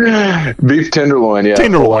 Beef tenderloin. Yeah.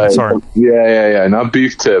 Tenderloin. Sorry. Yeah. Not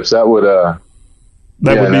beef tips. That would.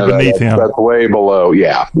 That would be beneath him. That's way below.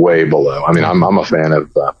 Yeah, way below. I'm a fan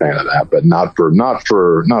of that, but not for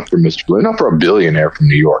Mr. Blue, not for a billionaire from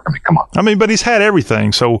New York. Come on. But he's had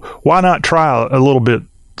everything, so why not try a little bit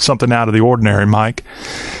something out of the ordinary, Mike?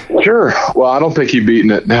 Sure. Well, I don't think he'd beaten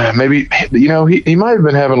it. Maybe he might have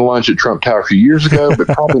been having lunch at Trump Tower a few years ago, but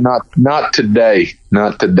probably not today.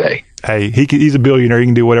 Not today. Hey, he's a billionaire. He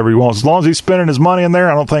can do whatever he wants. As long as he's spending his money in there,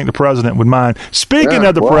 I don't think the president would mind. Speaking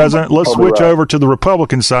of the president, let's switch over to the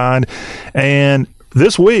Republican side. And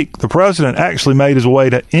this week, the president actually made his way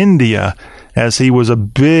to India, as he was a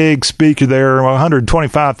big speaker there.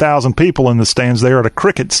 125,000 people in the stands there at a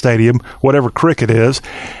cricket stadium, whatever cricket is.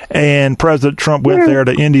 And President Trump went there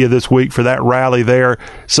to India this week for that rally there.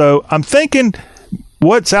 So I'm thinking,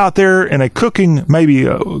 what's out there in a cooking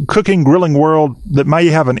grilling world that may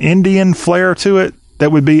have an Indian flair to it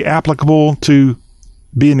that would be applicable to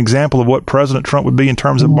be an example of what President Trump would be in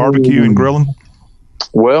terms of barbecue and grilling?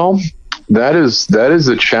 Well, that is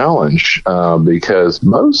a challenge because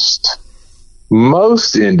most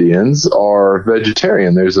Indians are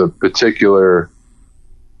vegetarian. There's a particular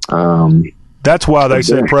That's why they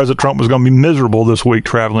said President Trump was going to be miserable this week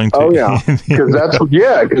traveling to. Oh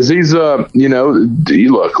yeah, because he's talk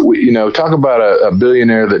about a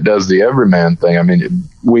billionaire that does the everyman thing. I mean,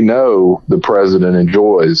 we know the president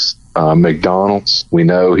enjoys McDonald's. We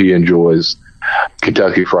know he enjoys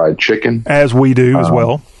Kentucky Fried Chicken, as we do as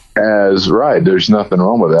well. Right, there's nothing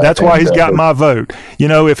wrong with that. That's why he's got my vote.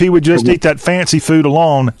 If he would just eat that fancy food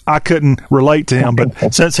alone, I couldn't relate to him.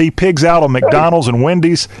 But since he pigs out on McDonald's and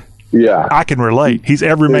Wendy's, I can relate. He's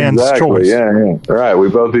every man's choice. Yeah. Right. We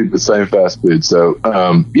both eat the same fast food. So,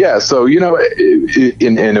 So,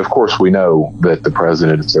 and of course we know that the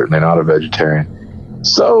president is certainly not a vegetarian.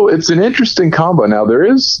 So it's an interesting combo. Now there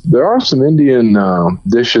are some Indian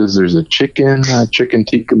dishes. There's a chicken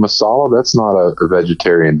tikka masala. That's not a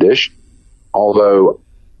vegetarian dish. Although,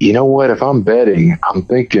 you know what? If I'm betting, I'm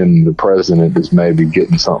thinking the president is maybe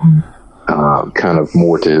getting something kind of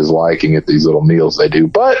more to his liking at these little meals they do.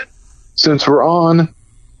 But since we're on,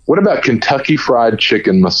 what about Kentucky Fried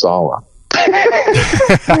Chicken masala?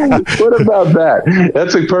 What about that?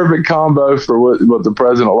 That's a perfect combo for what the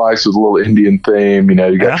president likes with a little Indian theme. You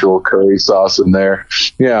got your little curry sauce in there.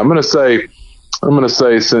 Yeah, I'm gonna say,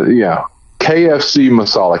 KFC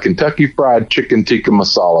masala, Kentucky Fried Chicken Tikka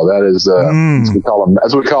masala. That is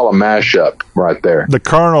as we call a mashup right there. The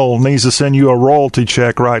Colonel needs to send you a royalty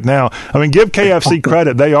check right now. I mean, give KFC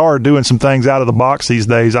credit. They are doing some things out of the box these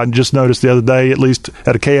days. I just noticed the other day, at least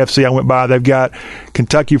at a KFC I went by, they've got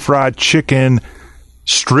Kentucky Fried Chicken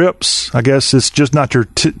strips. I guess it's just not your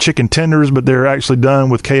chicken tenders, but they're actually done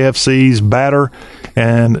with KFC's batter,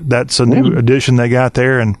 and that's a new addition they got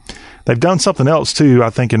there. And they've done something else too, I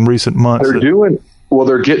think, in recent months.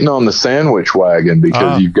 They're getting on the sandwich wagon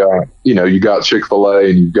because you got Chick-fil-A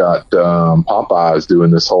and you've got Popeyes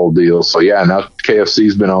doing this whole deal. So now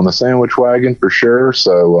KFC's been on the sandwich wagon for sure.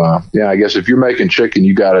 So I guess if you're making chicken,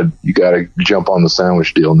 you gotta jump on the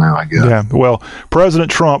sandwich deal now, I guess. Yeah. Well, President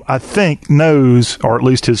Trump, I think, knows, or at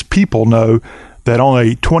least his people know, that on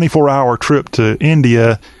a 24-hour trip to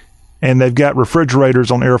India, and they've got refrigerators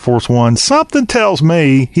on Air Force One, something tells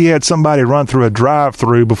me he had somebody run through a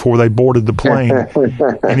drive-through before they boarded the plane.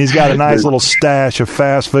 And he's got a nice little stash of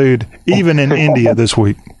fast food, even in India this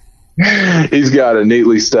week. He's got a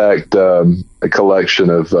neatly stacked collection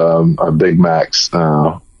of Big Macs,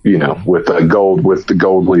 with the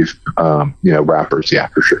gold leaf, wrappers. Yeah,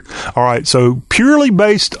 for sure. All right. So purely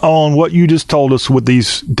based on what you just told us with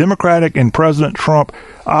these Democratic and President Trump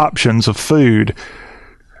options of food,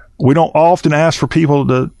 we don't often ask for people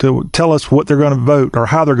to tell us what they're going to vote or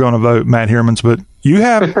how they're going to vote, Matt Hermans, but you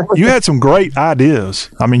had some great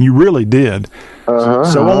ideas. I mean, you really did.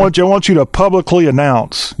 So I want you to publicly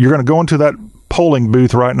announce you're going to go into that polling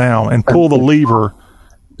booth right now and pull the lever,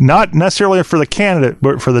 not necessarily for the candidate,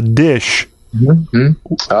 but for the dish. Mm-hmm.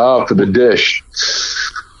 Oh, for the dish.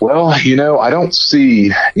 Well, I don't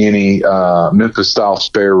see any Memphis-style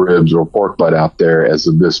spare ribs or pork butt out there as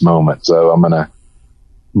of this moment, so I'm going to.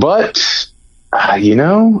 But, I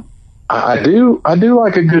do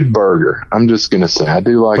like a good burger. I'm just going to say, I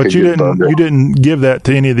do like a good burger. But you didn't give that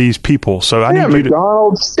to any of these people, so I need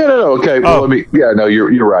McDonald's. You to... No, okay. Well,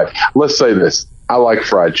 you're right. Let's say this. I like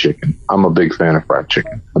fried chicken. I'm a big fan of fried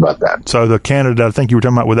chicken. How about that? So the candidate I think you were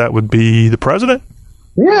talking about with that would be the president?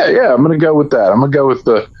 Yeah. I'm going to go with that. I'm going to go with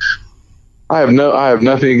I have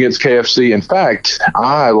nothing against KFC. In fact,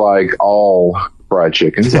 I like all fried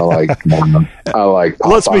chickens. I like Popeyes.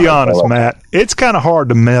 Let's be honest, Matt. It's kind of hard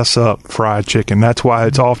to mess up fried chicken. That's why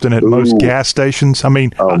it's often at most gas stations. I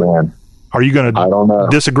mean, oh man, are you going to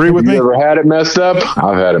disagree with me? You ever had it messed up?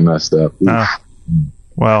 I've had it messed up.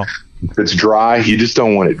 Well, if it's dry, you just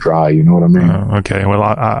don't want it dry. You know what I mean? Okay. Well,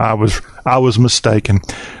 I was mistaken.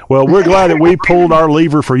 Well, we're glad that we pulled our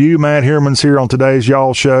lever for you, Matt Hermans, here on today's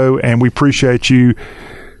Y'all Show, and we appreciate you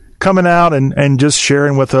coming out and just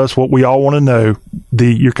sharing with us what we all want to know.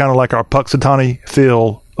 You're kind of like our Puxatawny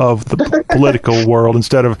Phil of the political world.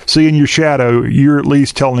 Instead of seeing your shadow, you're at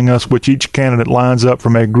least telling us which each candidate lines up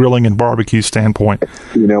from a grilling and barbecue standpoint.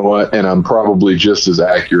 You know what? And I'm probably just as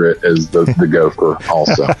accurate as the gopher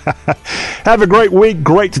also. Have a great week.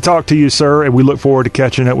 Great to talk to you, sir. And we look forward to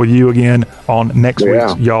catching up with you again on next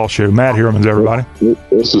week's Y'all Show. Matt Hermans, everybody.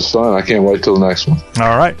 This was fun. I can't wait till the next one.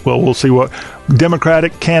 All right. Well, we'll see what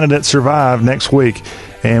Democratic candidates survive next week,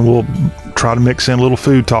 and we'll try to mix in a little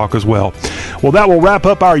food talk as well. Well, that will wrap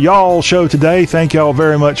up our Y'all Show today. Thank y'all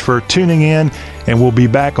very much for tuning in, and we'll be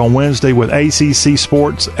back on Wednesday with ACC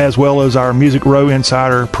Sports, as well as our Music Row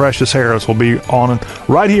insider, Precious Harris, will be on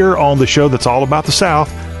right here on the show that's all about the South.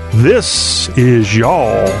 This is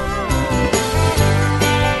Y'all.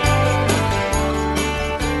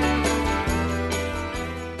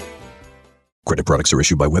 Credit products are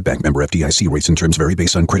issued by WebBank, member FDIC. Rates and terms vary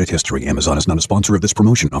based on credit history. Amazon is not a sponsor of this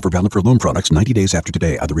promotion. Offer valid for loan products 90 days after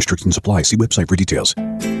today. Other restrictions apply. See website for details.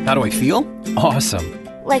 How do I feel? Awesome.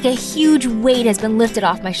 Like a huge weight has been lifted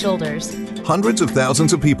off my shoulders. Hundreds of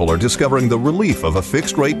thousands of people are discovering the relief of a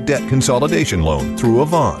fixed-rate debt consolidation loan through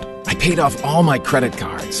Avant. I paid off all my credit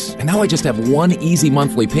cards, and now I just have one easy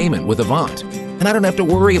monthly payment with Avant. And I don't have to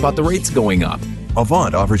worry about the rates going up.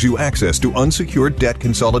 Avant offers you access to unsecured debt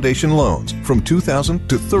consolidation loans from $2,000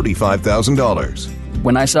 to $35,000.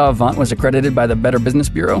 When I saw Avant was accredited by the Better Business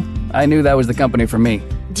Bureau, I knew that was the company for me.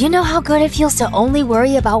 Do you know how good it feels to only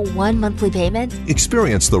worry about one monthly payment?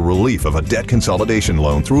 Experience the relief of a debt consolidation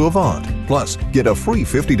loan through Avant. Plus, get a free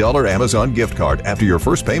 $50 Amazon gift card after your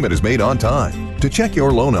first payment is made on time. To check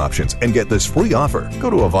your loan options and get this free offer, go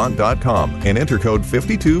to Avant.com and enter code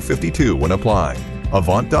 5252 when applying.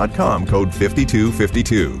 Avant.com, code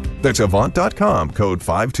 5252. That's Avant.com, code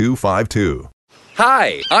 5252.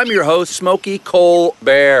 Hi, I'm your host, Smokey Cole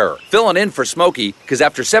Bear, filling in for Smokey because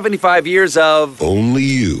after 75 years of... Only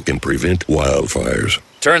you can prevent wildfires.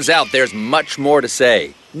 Turns out there's much more to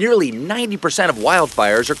say. Nearly 90% of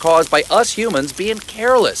wildfires are caused by us humans being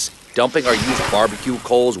careless, dumping our used barbecue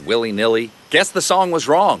coals willy-nilly. Guess the song was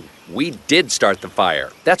wrong. We did start the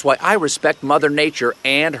fire. That's why I respect Mother Nature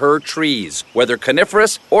and her trees, whether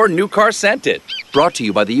coniferous or new car scented. Brought to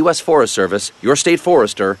you by the U.S. Forest Service, your state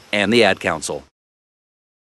forester, and the Ad Council.